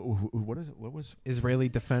 What is it? What was Israeli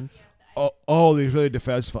Defense? Oh, the Israeli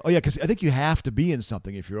Defense Fund. Oh, yeah, because I think you have to be in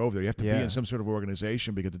something if you're over there. You have to be Yeah. in some sort of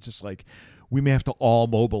organization because it's just like we may have to all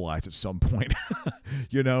mobilize at some point.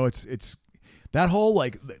 You know, it's that whole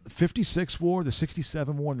like the 56 war, the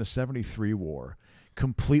 67 war, and the 73 war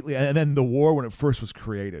completely, and then the war when it first was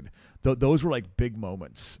created. Those were like big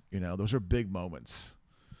moments. You know, those are big moments.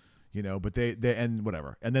 You know, but they and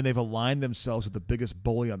whatever, and then they've aligned themselves with the biggest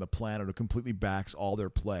bully on the planet who completely backs all their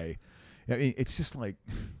play. I mean, it's just like.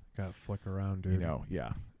 Gotta flick around, dude. You know,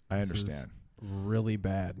 I understand. Really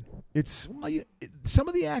bad. It's some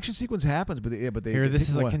of the action sequence happens, but they Here, this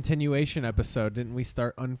is a away. continuation episode. Didn't we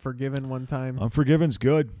start Unforgiven one time? Unforgiven's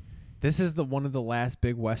good. This is one of the last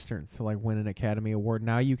big westerns to like win an Academy Award.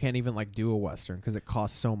 Now you can't even like do a western because it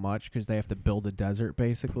costs so much because they have to build a desert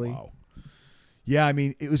basically. Wow. Yeah, I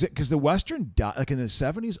mean, it was because the Western, like in the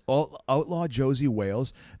 70s, Outlaw Josie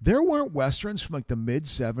Wales, there weren't Westerns from like the mid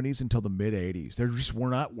 70s until the mid 80s. There just were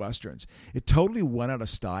not Westerns. It totally went out of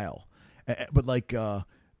style. But like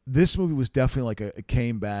this movie was definitely like it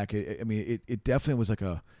came back. I mean, it definitely was like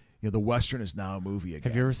the Western is now a movie again.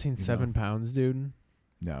 Have you ever seen 7 Pounds, dude?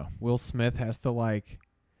 No. Will Smith has to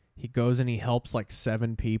he goes and he helps like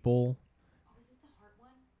 7 people.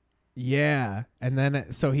 Yeah, and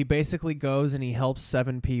then so he basically goes and he helps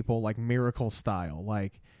 7 people like miracle style,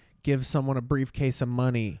 like gives someone a briefcase of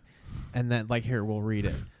money, and then here we'll read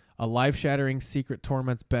it. A life-shattering secret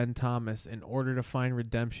torments Ben Thomas. In order to find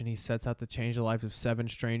redemption, he sets out to change the lives of 7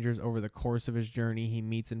 strangers. Over the course of his journey, he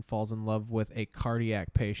meets and falls in love with a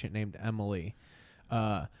cardiac patient named Emily.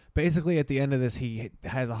 Basically, at the end of this, he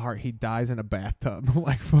has a heart. He dies in a bathtub.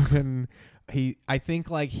 I think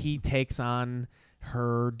he takes on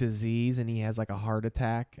her disease and he has like a heart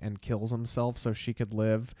attack and kills himself so she could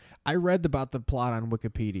live. I read about the plot on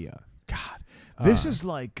Wikipedia. God, this is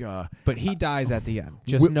like but he dies at the end.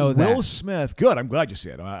 Just know that Will Smith. Good, I'm glad you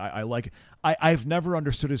see it. I like it. I've never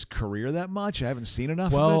understood his career that much. I haven't seen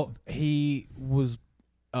enough of it. He was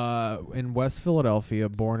in West Philadelphia,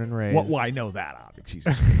 born and raised. Well, I know that,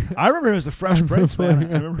 obviously. I remember him as the Fresh Prince,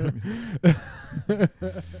 man. I remember him.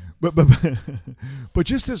 but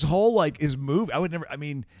just this whole his move.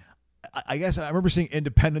 I guess I remember seeing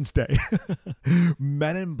Independence Day,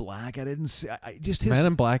 Men in Black. I didn't see. Men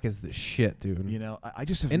in Black is the shit, dude. You know, I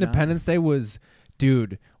just have Independence Day was.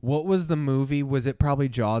 Dude, what was the movie? Was it probably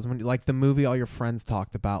Jaws? The movie all your friends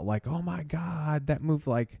talked about. Oh my God, that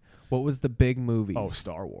movie. What was the big movie? Oh,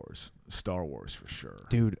 Star Wars. Star Wars for sure.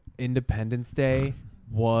 Dude, Independence Day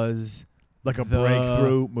was like a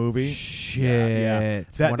breakthrough movie. Shit.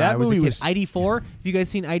 Yeah. That movie was ID4. Have you guys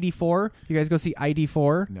seen ID4? You guys go see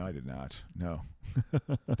ID4? No, I did not. No.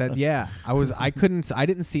 I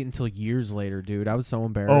didn't see it until years later, dude. I was so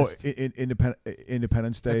embarrassed. Oh,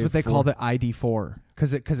 Independence Day. That's what they called it, ID4,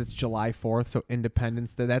 because it's July 4th, so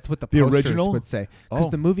Independence Day. That's what the posters original would say, because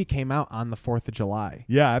the movie came out on the 4th of July.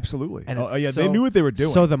 Yeah, absolutely. And they knew what they were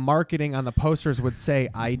doing. So the marketing on the posters would say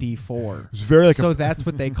ID4. It was very so that's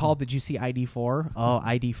what they called. Did you see ID4? Oh,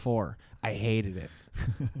 ID4. I hated it.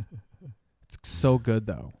 It's so good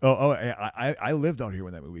though. I lived out here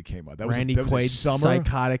when that movie came out. That Randy was a Quaid's summer.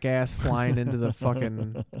 psychotic ass flying into the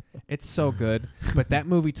fucking. It's so good, but that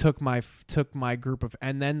movie took my group of,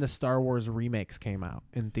 and then the Star Wars remakes came out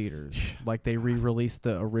in theaters. Like they re-released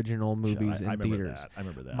the original movies in theaters. I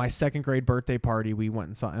remember that. My second grade birthday party, we went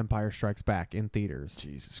and saw Empire Strikes Back in theaters.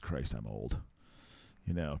 Jesus Christ, I'm old.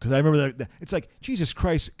 You know, because I remember that it's like Jesus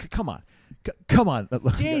Christ. Come on, come on.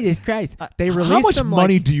 Jesus Christ! They released how much them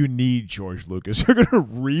money like, do you need, George Lucas? You're going to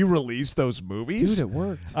re-release those movies, dude. It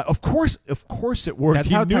worked. Of course it worked. That's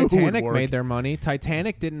He how knew it would Titanic work. made their money.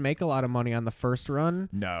 Titanic didn't make a lot of money on the first run.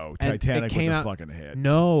 No, And Titanic it was came a out, fucking hit.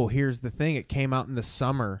 No, here's the thing. It came out in the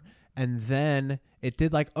summer, and then it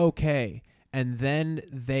did like okay. And then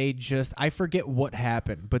they just, I forget what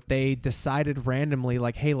happened, but they decided randomly,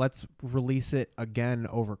 like, hey, let's release it again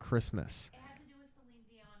over Christmas. It had to do with Celine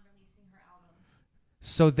Dion releasing her album.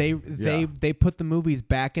 So they put the movies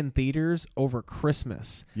back in theaters over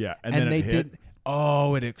Christmas. Yeah, and And then they it hit. did.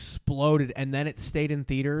 Oh, it exploded, and then it stayed in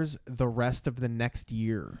theaters the rest of the next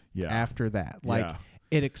year. Yeah. After that, like Yeah.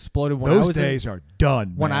 it exploded. When Those I was days are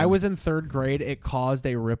done. when man. I was in third grade, it caused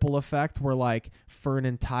a ripple effect where, like, for an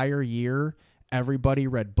entire year, everybody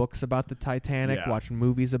read books about the Titanic, Yeah. watched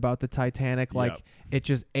movies about the Titanic. Like, Yep. it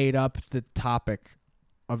just ate up the topic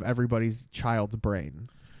of everybody's child's brain.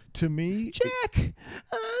 to me, Jack!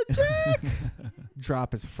 Jack!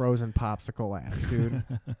 Drop his frozen popsicle ass, dude.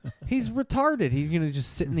 He's retarded. He's going to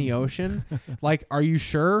just sit in the ocean. Like, are you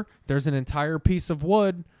sure there's an entire piece of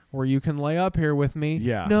wood where you can lay up here with me?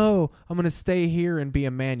 Yeah. No, I'm going to stay here and be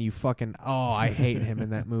a man, you fucking... Oh, I hate him in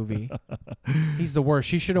that movie. He's the worst.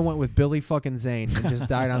 She should have went with Billy fucking Zane and just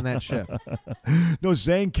died on that ship. no,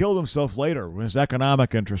 Zane killed himself later when his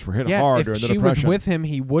economic interests were hit Yeah, hard if during the she Depression. was with him,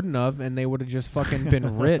 he wouldn't have, and they would have just fucking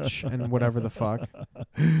been rich and whatever the fuck.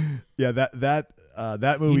 Yeah, that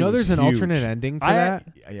movie. You know, was there's an huge. alternate ending to that?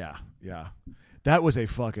 Yeah. That was a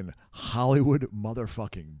fucking Hollywood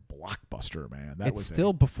motherfucking blockbuster, man. That It's was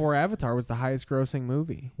still before Avatar was the highest grossing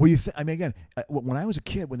movie. Well, I mean, again, when I was a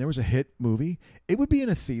kid, when there was a hit movie, it would be in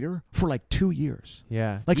a theater for like 2 years.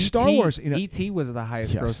 Yeah. Like Star Wars, you know- E.T. was the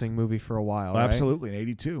highest Yes. grossing movie for a while, right? Absolutely, in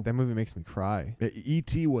 '82. That movie makes me cry.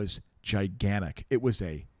 E.T. was gigantic. It was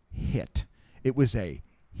a hit. It was a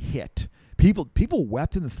hit. People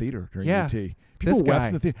wept in the theater during Yeah. E.T. People This wept guy.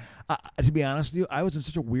 in the theater. To be honest with you, I was in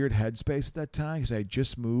such a weird headspace at that time because I had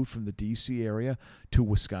just moved from the D.C. area to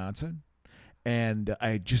Wisconsin. And I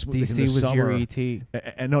had just moved in DC the was summer. your E.T.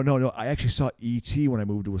 And no. I actually saw E.T. when I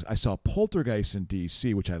moved to. I saw Poltergeist in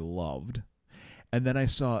D.C., which I loved, and then I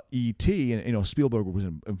saw E.T. and Spielberg was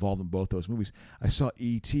involved in both those movies. I saw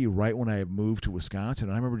E.T. right when I moved to Wisconsin,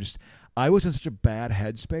 and I remember I was in such a bad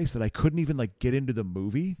headspace that I couldn't even like get into the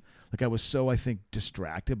movie. Like I was so I think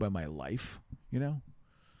distracted by my life.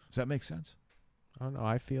 Does that make sense? I don't know.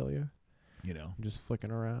 I feel you. I'm just flicking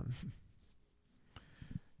around.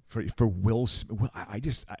 For Will Smith,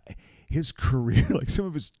 his career, like some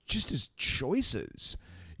of his choices,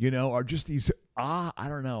 are just these. I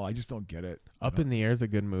don't know. I just don't get it. Up in the Air is a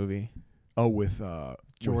good movie. Oh, with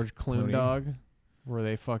George with Clooney? Clooney, where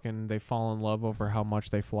they fall in love over how much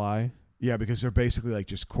they fly. Yeah, because they're basically like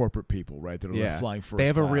just corporate people, right? That are like flying first They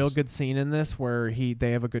have class. a real good scene in this where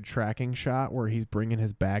they have a good tracking shot where he's bringing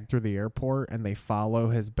his bag through the airport and they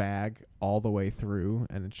follow his bag all the way through,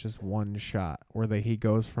 and it's just one shot where he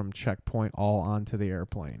goes from checkpoint all onto the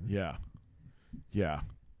airplane. Yeah.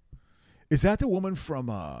 Is that the woman from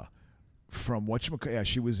whatchamacallit? Yeah,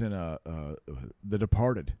 she was in The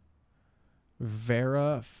Departed.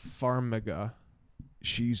 Vera Farmiga.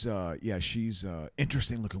 She's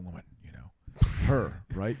interesting looking woman. Her,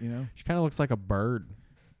 right? She kind of looks like a bird.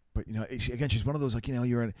 But she's one of those like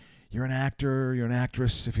you're an actor, you're an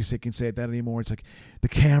actress. If you can say it that anymore, it's like the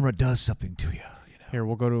camera does something to you. Here,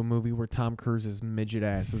 we'll go to a movie where Tom Cruise's midget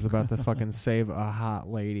ass is about to fucking save a hot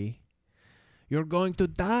lady. You're going to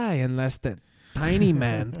die unless that tiny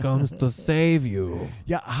man comes to save you.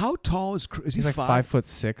 Yeah, how tall is Cruise? Is He's he like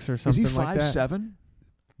 5'6" or something Is he like that. 5'7"?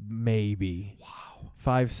 Maybe. Wow.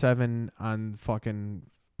 5'7" on fucking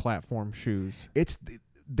platform shoes.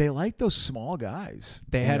 They like those small guys.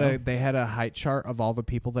 They had a height chart of all the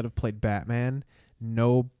people that have played Batman.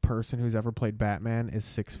 No person who's ever played Batman is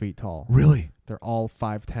 6 feet tall. Really? They're all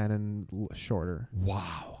 5'10" and shorter.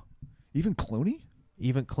 Wow. Even Clooney?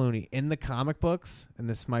 Even Clooney. In the comic books, and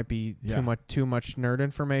this might be Yeah. too much nerd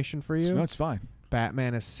information for you. No, it's fine.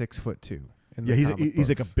 Batman is 6'2". Yeah, he's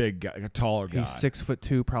like a big guy, like a taller guy. He's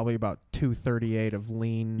 6'2", probably about 238 of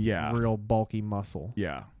lean, real bulky muscle.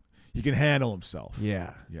 Yeah. He can handle himself.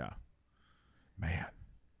 Yeah. Yeah. Man.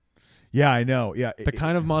 Yeah, I know. Yeah. The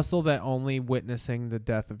kind of muscle that only witnessing the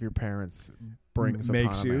death of your parents brings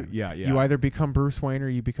makes upon a you. man. Yeah. You either become Bruce Wayne or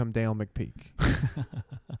you become Dale McPeak.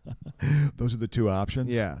 Those are the two options.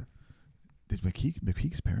 Yeah. Did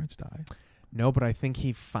McPeak's parents die? No, but I think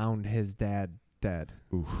he found his dad dead.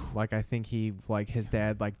 Oof. Like I think he like his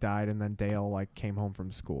dad like died and then Dale like came home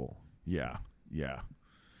from school. Yeah.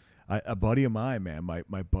 A buddy of mine, man,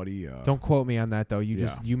 my buddy. Don't quote me on that though.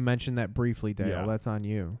 You mentioned that briefly, Dale. Yeah. That's on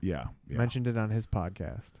you. Yeah. Mentioned it on his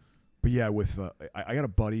podcast. But yeah, with I got a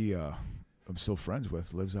buddy I'm still friends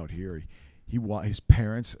with, lives out here. His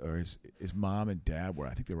parents or his mom and dad were,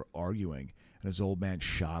 I think they were arguing, and his old man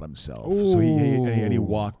shot himself. Ooh. So he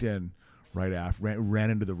walked in right after, ran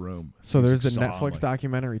into the room. So there's the Saw him, Netflix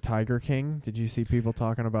documentary Tiger King. Did you see people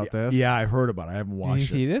talking about this? Yeah, I heard about it. I haven't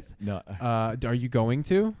watched Did you it. see it? No, Are you going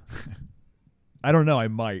to? I don't know. I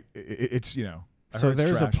might. It's I So heard it's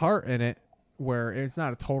there's a trash. part in it where it's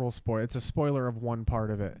not a total spoiler. It's a spoiler of one part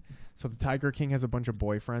of it. So the Tiger King has a bunch of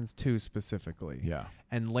boyfriends, 2 specifically. Yeah.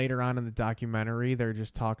 And later on in the documentary, they're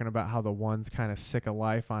just talking about how the one's kind of sick of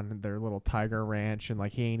life on their little tiger ranch, and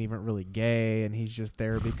like he ain't even really gay, and he's just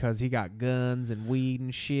there because he got guns and weed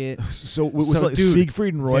and shit. So it was like dude,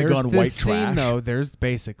 Siegfried and Roy there's gone this white scene, trash. though.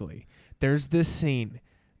 There's this scene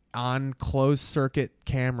on closed circuit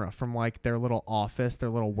camera from like their little office, their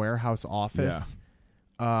little warehouse office.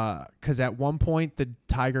 Because at one point the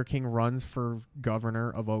Tiger King runs for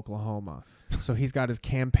governor of Oklahoma, so he's got his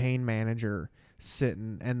campaign manager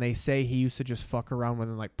sitting, and they say he used to just fuck around with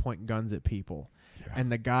and like point guns at people,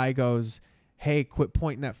 and the guy goes, "Hey, quit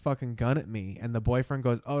pointing that fucking gun at me," and the boyfriend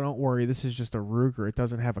goes, "Oh, don't worry, this is just a Ruger. It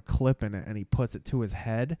doesn't have a clip in it," and he puts it to his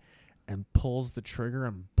head and pulls the trigger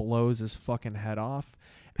and blows his fucking head off.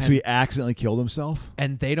 So he accidentally killed himself?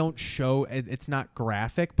 And they don't show it's not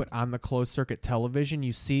graphic, but on the closed circuit television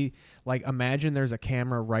you see, like, imagine there's a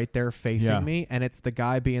camera right there facing me, and it's the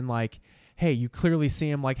guy being like, hey, you clearly see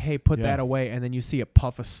him like, hey, put that away, and then you see a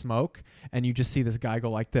puff of smoke and you just see this guy go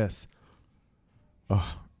like this.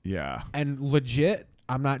 Oh, yeah. And legit,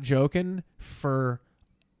 I'm not joking, for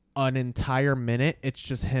an entire minute it's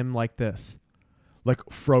just him like this, like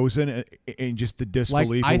frozen in just the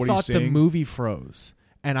disbelief like, of what I he's thought the seeing. movie froze.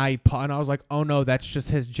 And I was like, oh no, that's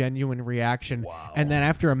just his genuine reaction. Wow. And then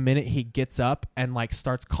after a minute, he gets up and like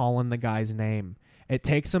starts calling the guy's name. It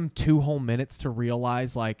takes him 2 whole minutes to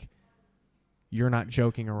realize like, you're not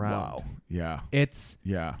joking around. Wow. Yeah. It's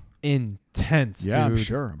Yeah. intense. Yeah, dude.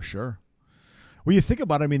 I'm sure. Well, you think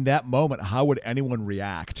about it, I mean, that moment, how would anyone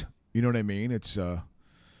react? You know what I mean? It's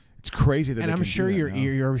crazy that And they I'm can sure do that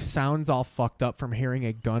your now. sound's all fucked up from hearing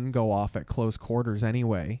a gun go off at close quarters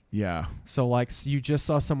anyway. Yeah. So like, you just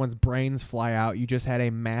saw someone's brains fly out. You just had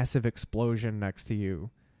a massive explosion next to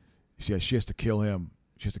you. She has to kill him.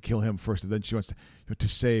 She has to kill him first, and then she wants to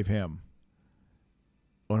save him.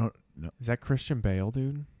 Oh, no. Is that Christian Bale,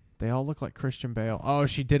 dude? They all look like Christian Bale. Oh,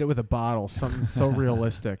 she did it with a bottle. Something so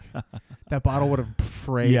realistic. That bottle would have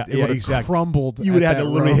frayed. Yeah, it would have exactly. crumbled. You would at have had to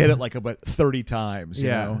that literally rope. hit it like about 30 times, you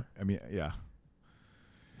Yeah. know? I mean, yeah.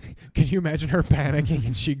 Can you imagine her panicking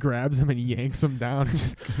and she grabs him and yanks him down and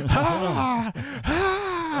just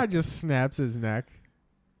just snaps his neck.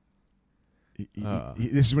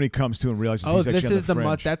 This is when he comes to and realizes Oh, he's actually this on is the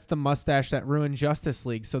fringe. that's the mustache that ruined Justice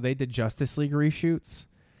League. So they did Justice League reshoots.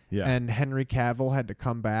 Yeah. And Henry Cavill had to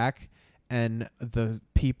come back, and the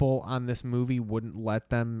people on this movie wouldn't let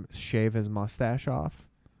them shave his mustache off.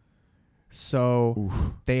 So Oof.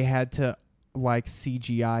 they had to like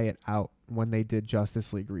CGI it out when they did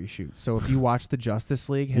Justice League reshoots. So if you watch the Justice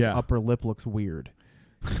League, his upper lip looks weird.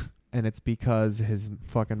 And it's because his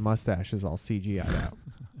fucking mustache is all CGI'd out.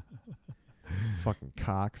 Fucking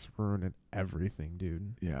Cox ruining everything,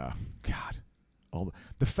 dude. Yeah. God.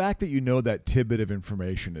 The fact that you know that tidbit of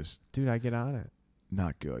information is Dude, I get on it.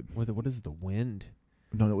 not good. What is the wind?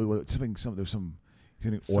 No, there's some he's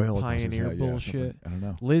getting Some oil across his pioneer head. Yeah, bullshit. something. I don't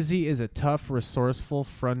know. Lizzie is a tough, resourceful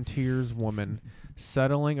frontiers woman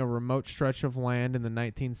settling a remote stretch of land in the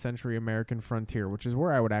 19th century American frontier, which is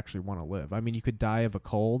where I would actually want to live. I mean, you could die of a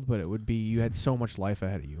cold, but it would be you had so much life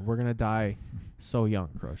ahead of you. We're gonna die so young,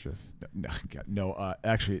 Crucius. No,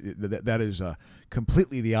 actually, that is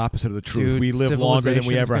completely the opposite of the truth. Dude, we live longer than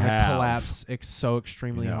we civilization's ever gonna have. collapse so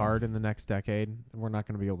extremely You know. hard in the next decade. We're not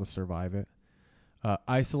going to be able to survive it.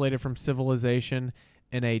 Isolated from civilization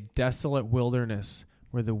in a desolate wilderness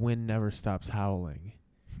where the wind never stops howling,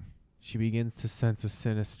 she begins to sense a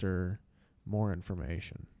sinister. More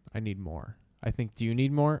information. I need more. I think. Do you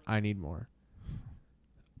need more? I need more.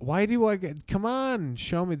 Why do I get? Come on,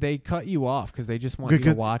 show me. They cut you off because they just want you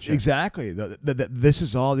to watch it. Exactly. This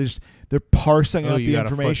is all. They're parsing out the got a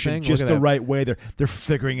foot information thing? just Look at the that. right way. They're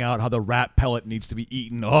figuring out how the rat pellet needs to be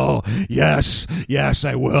eaten. Oh yes,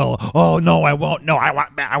 I will. Oh no, I won't. No, I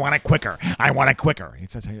want it quicker. I want it quicker.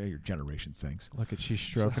 That's how your generation thinks. Look at she's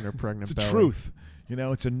stroking her pregnant It's belly. the truth.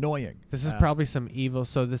 It's annoying. This is probably some evil.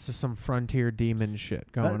 So this is some frontier demon shit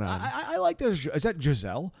going on. I like this. Is that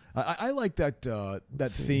Giselle? I like that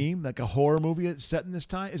see. theme, like a horror movie set in this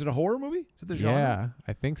time. Is it a horror movie? Is it the genre? Yeah,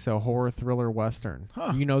 I think so. Horror, thriller, western.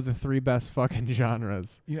 Huh. You know the three best fucking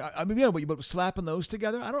genres. But slapping those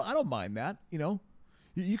together, I don't mind that.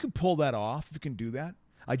 You can pull that off if you can do that.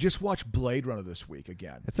 I just watched Blade Runner this week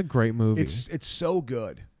again. It's a great movie. It's so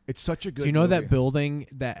good. It's such a good. Do you know movie. that building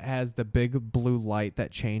that has the big blue light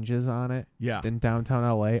that changes on it? Yeah. In downtown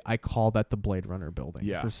LA, I call that the Blade Runner building.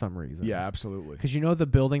 Yeah. For some reason. Yeah, absolutely. Because you know the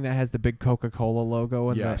building that has the big Coca-Cola logo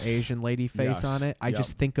and Yes. the Asian lady face Yes. on it? I Yep.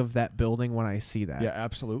 just think of that building when I see that. Yeah,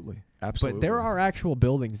 absolutely. Absolutely. But there are actual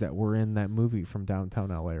buildings that were in that movie from downtown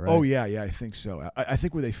LA, right? Oh yeah, I think so. I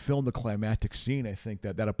think where they filmed the climactic scene, I think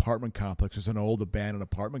that apartment complex was an old abandoned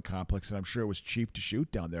apartment complex, and I'm sure it was cheap to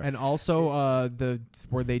shoot down there. And also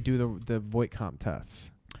where they do the Voight-Comp tests.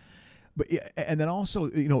 But yeah, and then also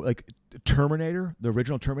like Terminator, the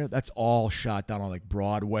original Terminator, that's all shot down on like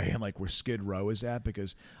Broadway and like where Skid Row is at,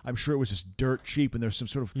 because I'm sure it was just dirt cheap, and there's some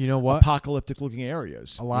sort of You know what? apocalyptic looking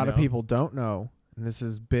areas. A lot of people don't know, and this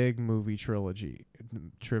is big movie trilogy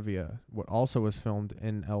trivia. What also was filmed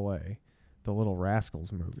in L.A., the Little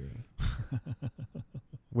Rascals movie,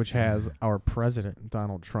 which has our president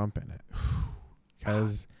Donald Trump in it,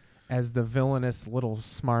 as the villainous little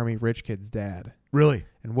smarmy rich kid's dad, Really?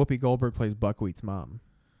 and Whoopi Goldberg plays Buckwheat's mom.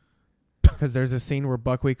 Because there's a scene where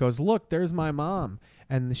Buckwheat goes, "Look, there's my mom,"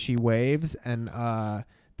 and she waves, and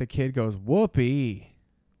the kid goes, "Whoopi,"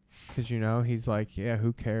 because he's like, "Yeah,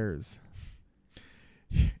 who cares?"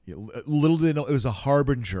 Yeah, little did they know it was a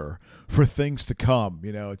harbinger for things to come.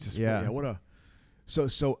 It's just what a. So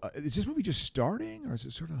is this movie just starting, or is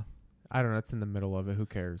it sort of? I don't know. It's in the middle of it. Who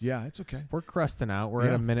cares? Yeah, it's okay. We're cresting out. We're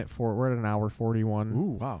Yeah. at we're at an hour 41.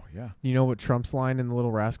 Ooh, wow, yeah. You know what Trump's line in the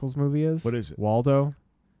Little Rascals movie is? What is it? Waldo,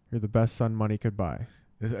 you're the best son money could buy.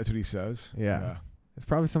 That's what he says. Yeah. It's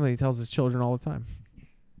probably something he tells his children all the time.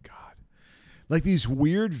 God, like these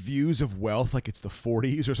weird views of wealth, like it's the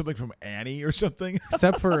 40s or something from Annie or something.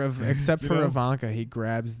 Except for know? Ivanka, he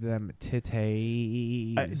grabs them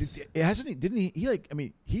titties. Didn't he?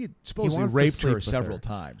 He had supposedly wants to raped sleep her with several her.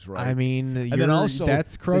 times, right? I mean, then also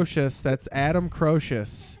that's Crocious. That's Adam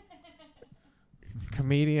Crocious,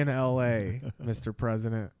 comedian L.A., Mr.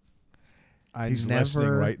 President. He's listening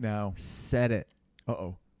never right now. said it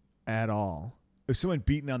Uh-oh. at all. Is someone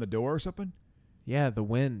beating on the door or something? Yeah, the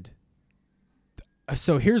wind.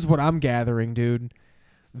 So here's what I'm gathering, dude.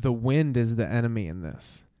 The wind is the enemy in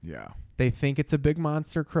this. Yeah. They think it's a big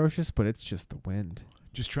monster, Crocious, but it's just the wind.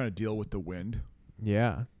 Just trying to deal with the wind.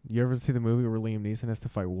 Yeah. You ever see the movie where Liam Neeson has to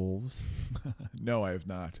fight wolves? No, I have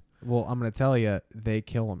not. Well, I'm going to tell you, they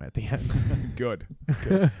kill him at the end. Good.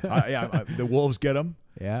 The wolves get him.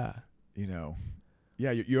 Yeah.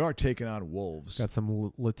 Yeah, you are taking on wolves. Got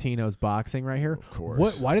some Latinos boxing right here. Of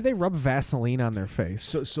course. Why do they rub Vaseline on their face?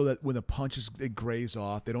 So that when the punches they graze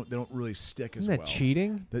off, they don't really stick as Isn't that well.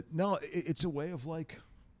 cheating? No, it's a way of like.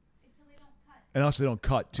 So they don't cut. And also they don't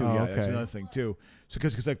cut too. Oh, Yeah, that's okay. another thing too. So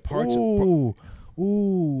because like parts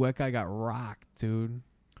Ooh, that guy got rocked, dude.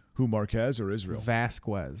 who Marquez or Israel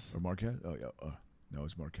Vasquez. or Marquez? Oh yeah, no,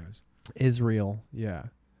 it's Marquez. Israel, yeah.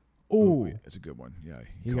 Ooh, Ooh, that's a good one. Yeah,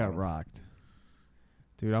 he caught got him. rocked.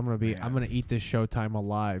 Dude, I'm gonna eat this Showtime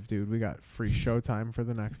alive, dude. We got free Showtime for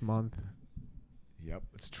the next month. Yep,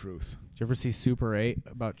 it's truth. Did you ever see Super 8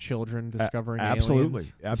 about children discovering absolutely,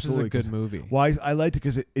 aliens? absolutely. This is a good movie. Well, I liked it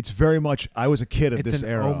because it's very much. I was a kid of It's this an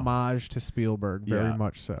era. homage to Spielberg, very Yeah.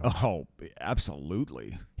 much so. Oh,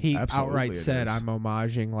 absolutely. He Absolutely outright it said, is. "I'm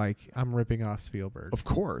homaging, like I'm ripping off Spielberg." Of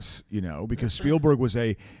course, because Spielberg was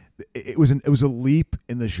it was a leap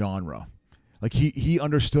in the genre. Like he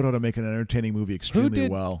understood how to make an entertaining movie Who extremely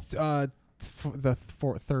did well.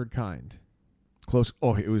 Third Kind? Close.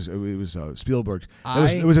 Oh, it was Spielberg.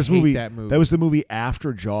 I It was this hate movie. that movie. That was the movie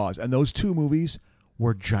after Jaws, and those two movies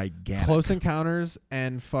were gigantic. Close Encounters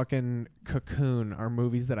and fucking Cocoon are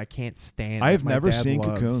movies that I can't stand. I have that my never dad seen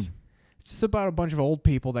loves. Cocoon. It's just about a bunch of old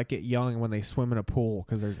people that get young when they swim in a pool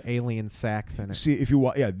because there's alien sacks in it. See, if you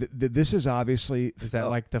want, this is obviously. Is that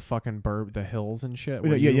like the fucking the hills and shit? I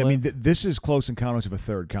mean, this is Close Encounters of a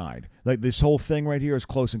Third Kind. Like this whole thing right here is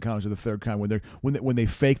Close Encounters of the Third Kind. When they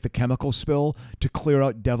fake the chemical spill to clear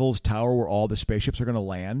out Devil's Tower, where all the spaceships are going to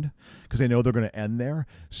land because they know they're going to end there.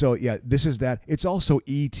 So yeah, this is that. It's also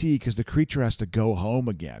E.T. because the creature has to go home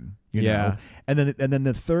again. You know? And then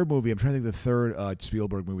the third movie. I'm trying to think of the third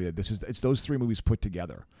Spielberg movie. It's those three movies put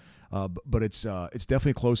together. But it's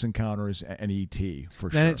definitely Close Encounters and E.T. for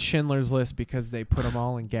sure. Then it's Schindler's List because they put them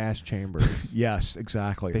all in gas chambers. Yes,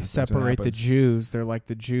 exactly. They separate the Jews. They're like,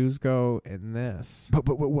 the Jews go in this. But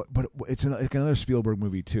it's another Spielberg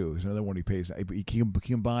movie too. There's another one he pays. He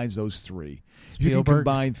combines those three. Spielberg,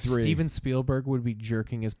 combine three. Steven Spielberg would be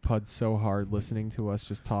jerking his pud so hard listening to us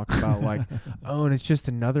just talk about like, oh, and it's just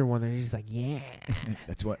another one. And he's like, yeah,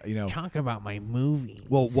 that's what Talk about my movie.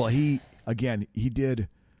 Well, he did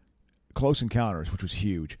Close Encounters, which was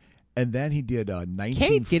huge, and then he did 1941.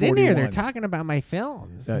 Kate, get in here. They're talking about my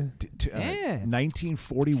films.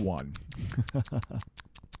 1941.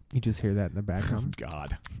 You just hear that in the background.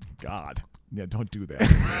 God. Yeah, don't do that.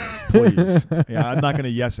 Please. Yeah, I'm not going to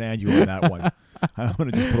yes and you on that one. I'm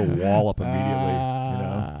going to just put a wall up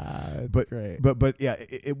immediately. Great. But yeah,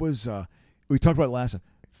 it was. We talked about it last time.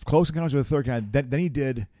 Close Encounters of the Third Kind. Then he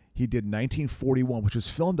did 1941, which was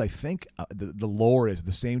filmed, I think, the lore is at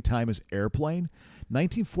the same time as Airplane.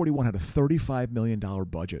 1941 had a $35 million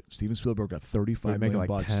budget. Steven Spielberg got $35 million like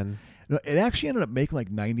bucks. 10. No, it actually ended up making like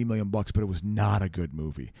 $90 million bucks, but it was not a good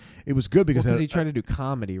movie. It was good because he tried to do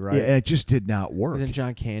comedy, right? Yeah, and it just did not work. Isn't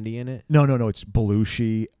John Candy in it? No. It's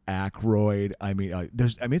Belushi, Aykroyd. I mean,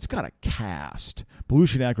 it's got a cast.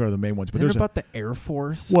 Belushi and Aykroyd are the main ones. But Isn't there's it about the Air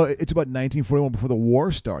Force? Well, it's about 1941 before the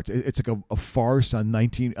war starts. It's like a farce on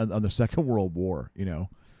the Second World War. You know,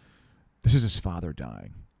 this is his father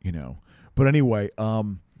dying. You know, but anyway,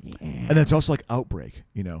 and then it's also like Outbreak.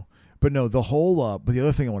 You know, but no, the whole. But the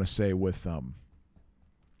other thing I want to say with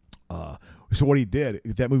so what he did,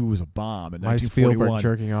 that movie was a bomb in 1941. Spielberg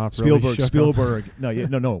jerking off. Spielberg.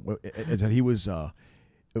 No. It's that he was.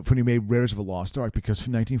 When he made Raiders of the Lost Ark, because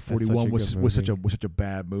 1941 was such a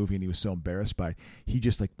bad movie, and he was so embarrassed by it. He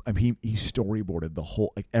just he storyboarded the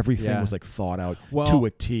whole, like everything was like thought out to a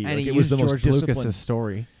T. And like, he it used was the George most Lucas's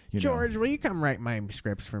story. George, will you come write my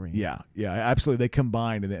scripts for me? Yeah, absolutely. They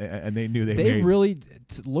combined and they knew they made. Really,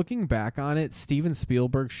 looking back on it, Steven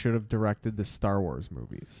Spielberg should have directed the Star Wars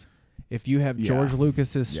movies. If you have George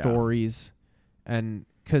Lucas's stories, and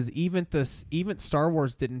because even Star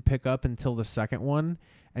Wars didn't pick up until the second one.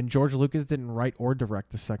 And George Lucas didn't write or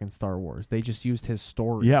direct the second Star Wars. They just used his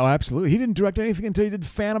story. Yeah, absolutely. He didn't direct anything until he did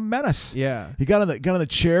Phantom Menace. Yeah. He got on the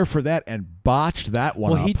chair for that and botched that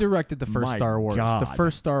one up. He directed the first Star Wars. God. The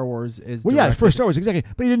first Star Wars is the first Star Wars, exactly.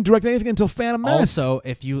 But he didn't direct anything until Phantom Menace. Also,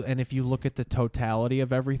 if you look at the totality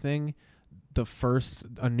of everything, the first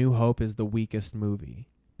A New Hope is the weakest movie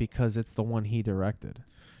because it's the one he directed.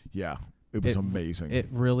 Yeah. It was amazing. It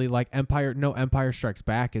really Empire Strikes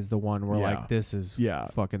Back is the one where like this is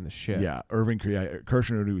fucking the shit. Yeah, Irving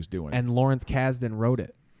Kershner knew what he was doing. And Lawrence Kasdan wrote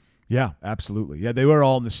it. Yeah, absolutely. Yeah, they were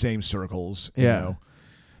all in the same circles. Yeah. You know?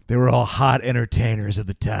 They were all hot entertainers of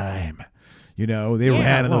the time. You know, they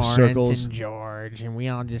ran in those circles. And George, and we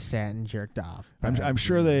all just sat and jerked off. I'm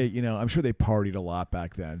sure they partied a lot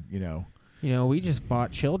back then. You know, we just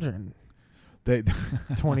bought children. They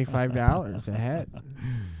 $25 a head.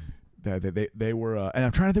 They were, and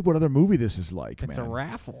I'm trying to think what other movie this is like. It's a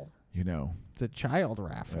raffle. You know, it's a child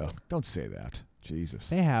raffle. Don't say that, Jesus.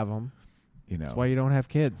 They have them. You know, that's why you don't have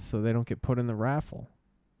kids, so they don't get put in the raffle.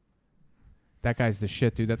 That guy's the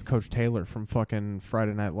shit, dude. That's Coach Taylor from fucking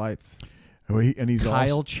Friday Night Lights. And he's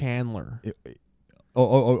Kyle Chandler.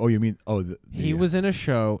 You mean he was in a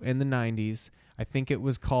show in the 90s. I think it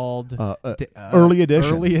was called Early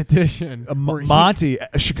Edition. Early Edition. Monty,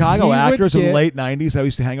 Chicago actors in the late 90s I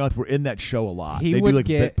used to hang out with were in that show a lot. They do like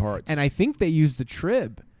bit parts. And I think they used the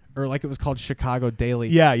Trib, or like it was called Chicago Daily.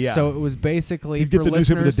 Yeah. So it was basically You'd get the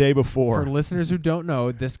newspaper the day before. For listeners who don't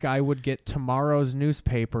know, this guy would get tomorrow's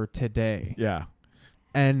newspaper today. Yeah.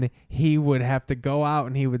 And he would have to go out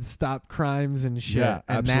and he would stop crimes and shit. Yeah,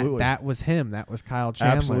 and absolutely. that was him. That was Kyle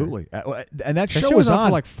Chandler. Absolutely. And that show was on on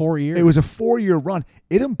for like 4 years. It was a 4-year run.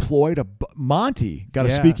 It employed Monty got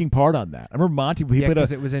a speaking part on that. I remember Monty.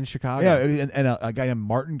 Because it was in Chicago. Yeah, and a guy named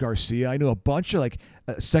Martin Garcia. I knew a bunch of like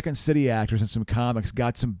Second City actors and some comics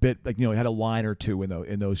got some bit had a line or two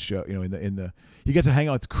in those shows. You get to hang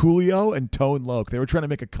out with Coolio and Tone Loc. They were trying to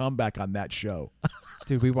make a comeback on that show.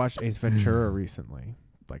 Dude, we watched Ace Ventura recently.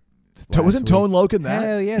 Wasn't Tone Loc in that?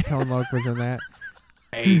 Hell yeah, Tone Loc was in that.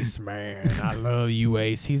 Ace, man, I love you,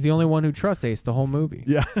 Ace. He's the only one who trusts Ace the whole movie.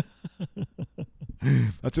 Yeah.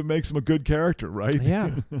 That's what makes him a good character, right?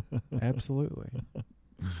 Yeah, absolutely.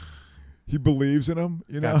 He believes in him,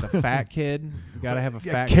 you know. Got the fat kid. You got to have a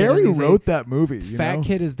fat Carrie kid. in these wrote that movie. You Fat know?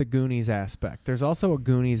 kid is the Goonies aspect. There's also a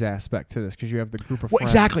Goonies aspect to this because you have the group of Well,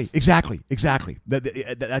 friends. exactly.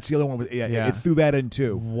 That's the other one. Yeah. It threw that in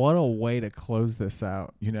too. What a way to close this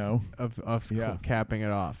out You know, of Yeah. capping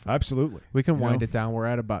it off. absolutely. We can You wind know? it down. We're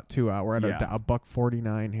at about 2 hours. We're at Yeah. a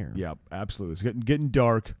 $1.49 here. Yeah, absolutely. It's getting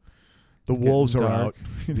dark. The Getting wolves are dark.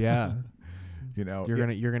 out. Yeah. You know,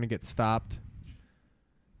 You're gonna get stopped.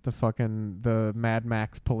 The Mad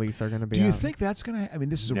Max police are gonna be. Do you out. think that's gonna? I mean,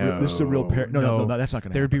 this is No. a real. No, that's not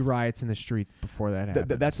gonna. There'd be happen. riots in the streets before that happened.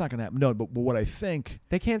 That's not gonna happen. No, but what I think.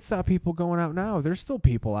 They can't stop people going out now. There's still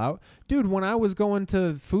people out. Dude, when I was going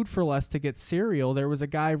to Food for Less to get cereal, there was a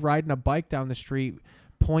guy riding a bike down the street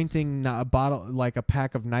pointing a bottle, like a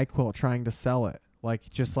pack of NyQuil, trying to sell it.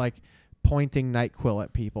 Just pointing NyQuil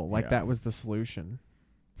at people. Yeah. That was the solution.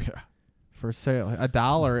 Yeah. For sale.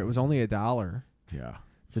 $1. It was only $1. Yeah.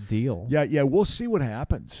 It's a deal. Yeah. We'll see what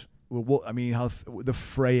happens. I mean, how the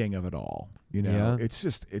fraying of it all. You know, Yeah.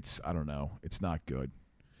 it's. I don't know. It's not good.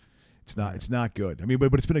 It's not good. I mean,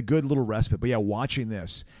 but it's been a good little respite. But yeah, watching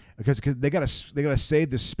this because they gotta save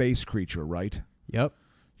the space creature, right? Yep.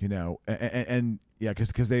 You know, and yeah,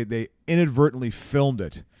 because they inadvertently filmed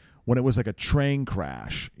it when it was like a train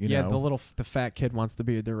crash. You know, the fat kid wants to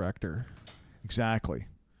be a director. exactly.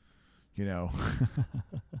 You know,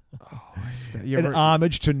 You an ever-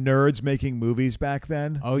 homage to nerds making movies back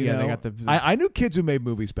then. Oh, you yeah, they know? got the- I knew kids who made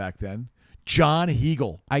movies back then. John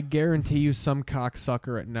Hegel. I guarantee you some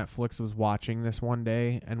cocksucker at Netflix was watching this one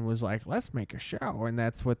day and was like, let's make a show. And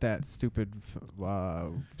that's what that stupid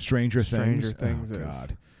Stranger Things oh, is.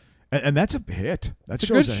 God. And that's a hit. That It's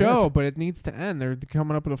a good show, but it needs to end. They're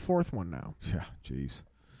coming up with a fourth one now. Yeah, jeez.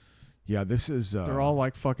 Yeah, this is. They're all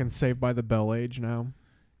like fucking Saved by the Bell age now.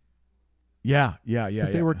 Yeah.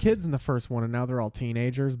 Because they were kids in the first one, and now they're all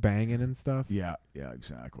teenagers banging and stuff. Yeah,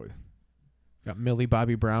 exactly. Got Millie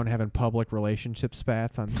Bobby Brown having public relationship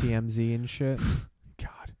spats on TMZ and shit.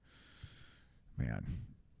 God, man.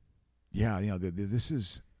 Yeah, you know, this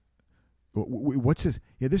is. What's this?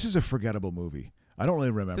 Yeah, this is a forgettable movie. I don't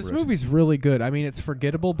really remember. This it. movie's really good. I mean, it's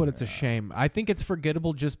forgettable, but it's a shame. I think it's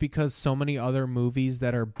forgettable just because so many other movies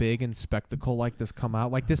that are big and spectacle like this come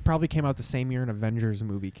out. Like this probably came out the same year an Avengers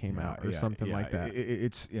movie came out or something like that.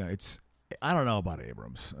 It's. I don't know about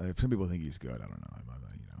Abrams. Some people think he's good. I don't know.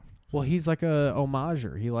 You know. Well, he's like a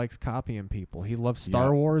homager. He likes copying people. He loves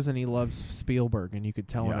Star Wars and he loves Spielberg, and you could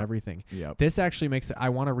tell in everything. Yep. This actually makes it. I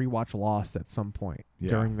want to rewatch Lost at some point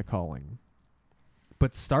during the calling.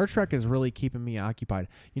 But Star Trek is really keeping me occupied.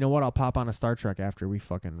 You know what? I'll pop on a Star Trek after we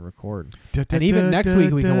fucking record. And even next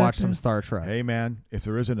week we can watch some Star Trek. Hey man, if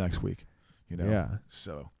there is a next week, you know. Yeah.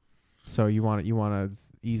 So you want to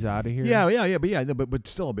ease out of here? But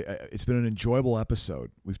still, it's been an enjoyable episode.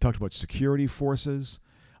 We've talked about security forces.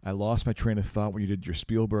 I lost my train of thought when you did your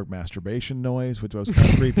Spielberg masturbation noise, which was kind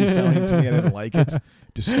of creepy sounding to me. I didn't like it.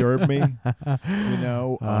 Disturbed me. You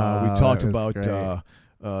know, we talked about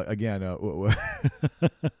again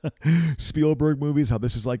Spielberg movies. How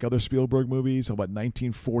this is like other Spielberg movies. How about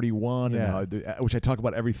 1941, and how, which I talk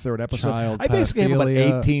about every third episode. Child I basically have about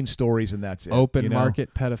pedophilia. 18 stories, and that's it. Open you know?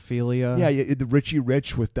 market pedophilia. Yeah, the Richie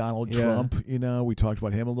Rich with Donald Yeah. Trump. You know, we talked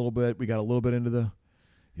about him a little bit. We got a little bit into the.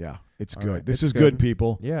 Yeah, it's All good. right, This it's is good,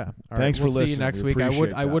 people. Yeah. All Thanks right, for we'll listening. See you next We week.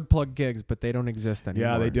 appreciate I that. would plug gigs, but they don't exist anymore.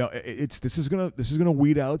 Yeah, they don't. This is gonna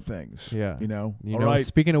weed out things. Yeah. you know. You All know, right.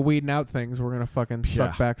 speaking of weeding out things, we're gonna fucking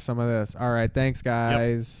suck Yeah. back some of this. All right, thanks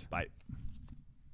guys. Bye.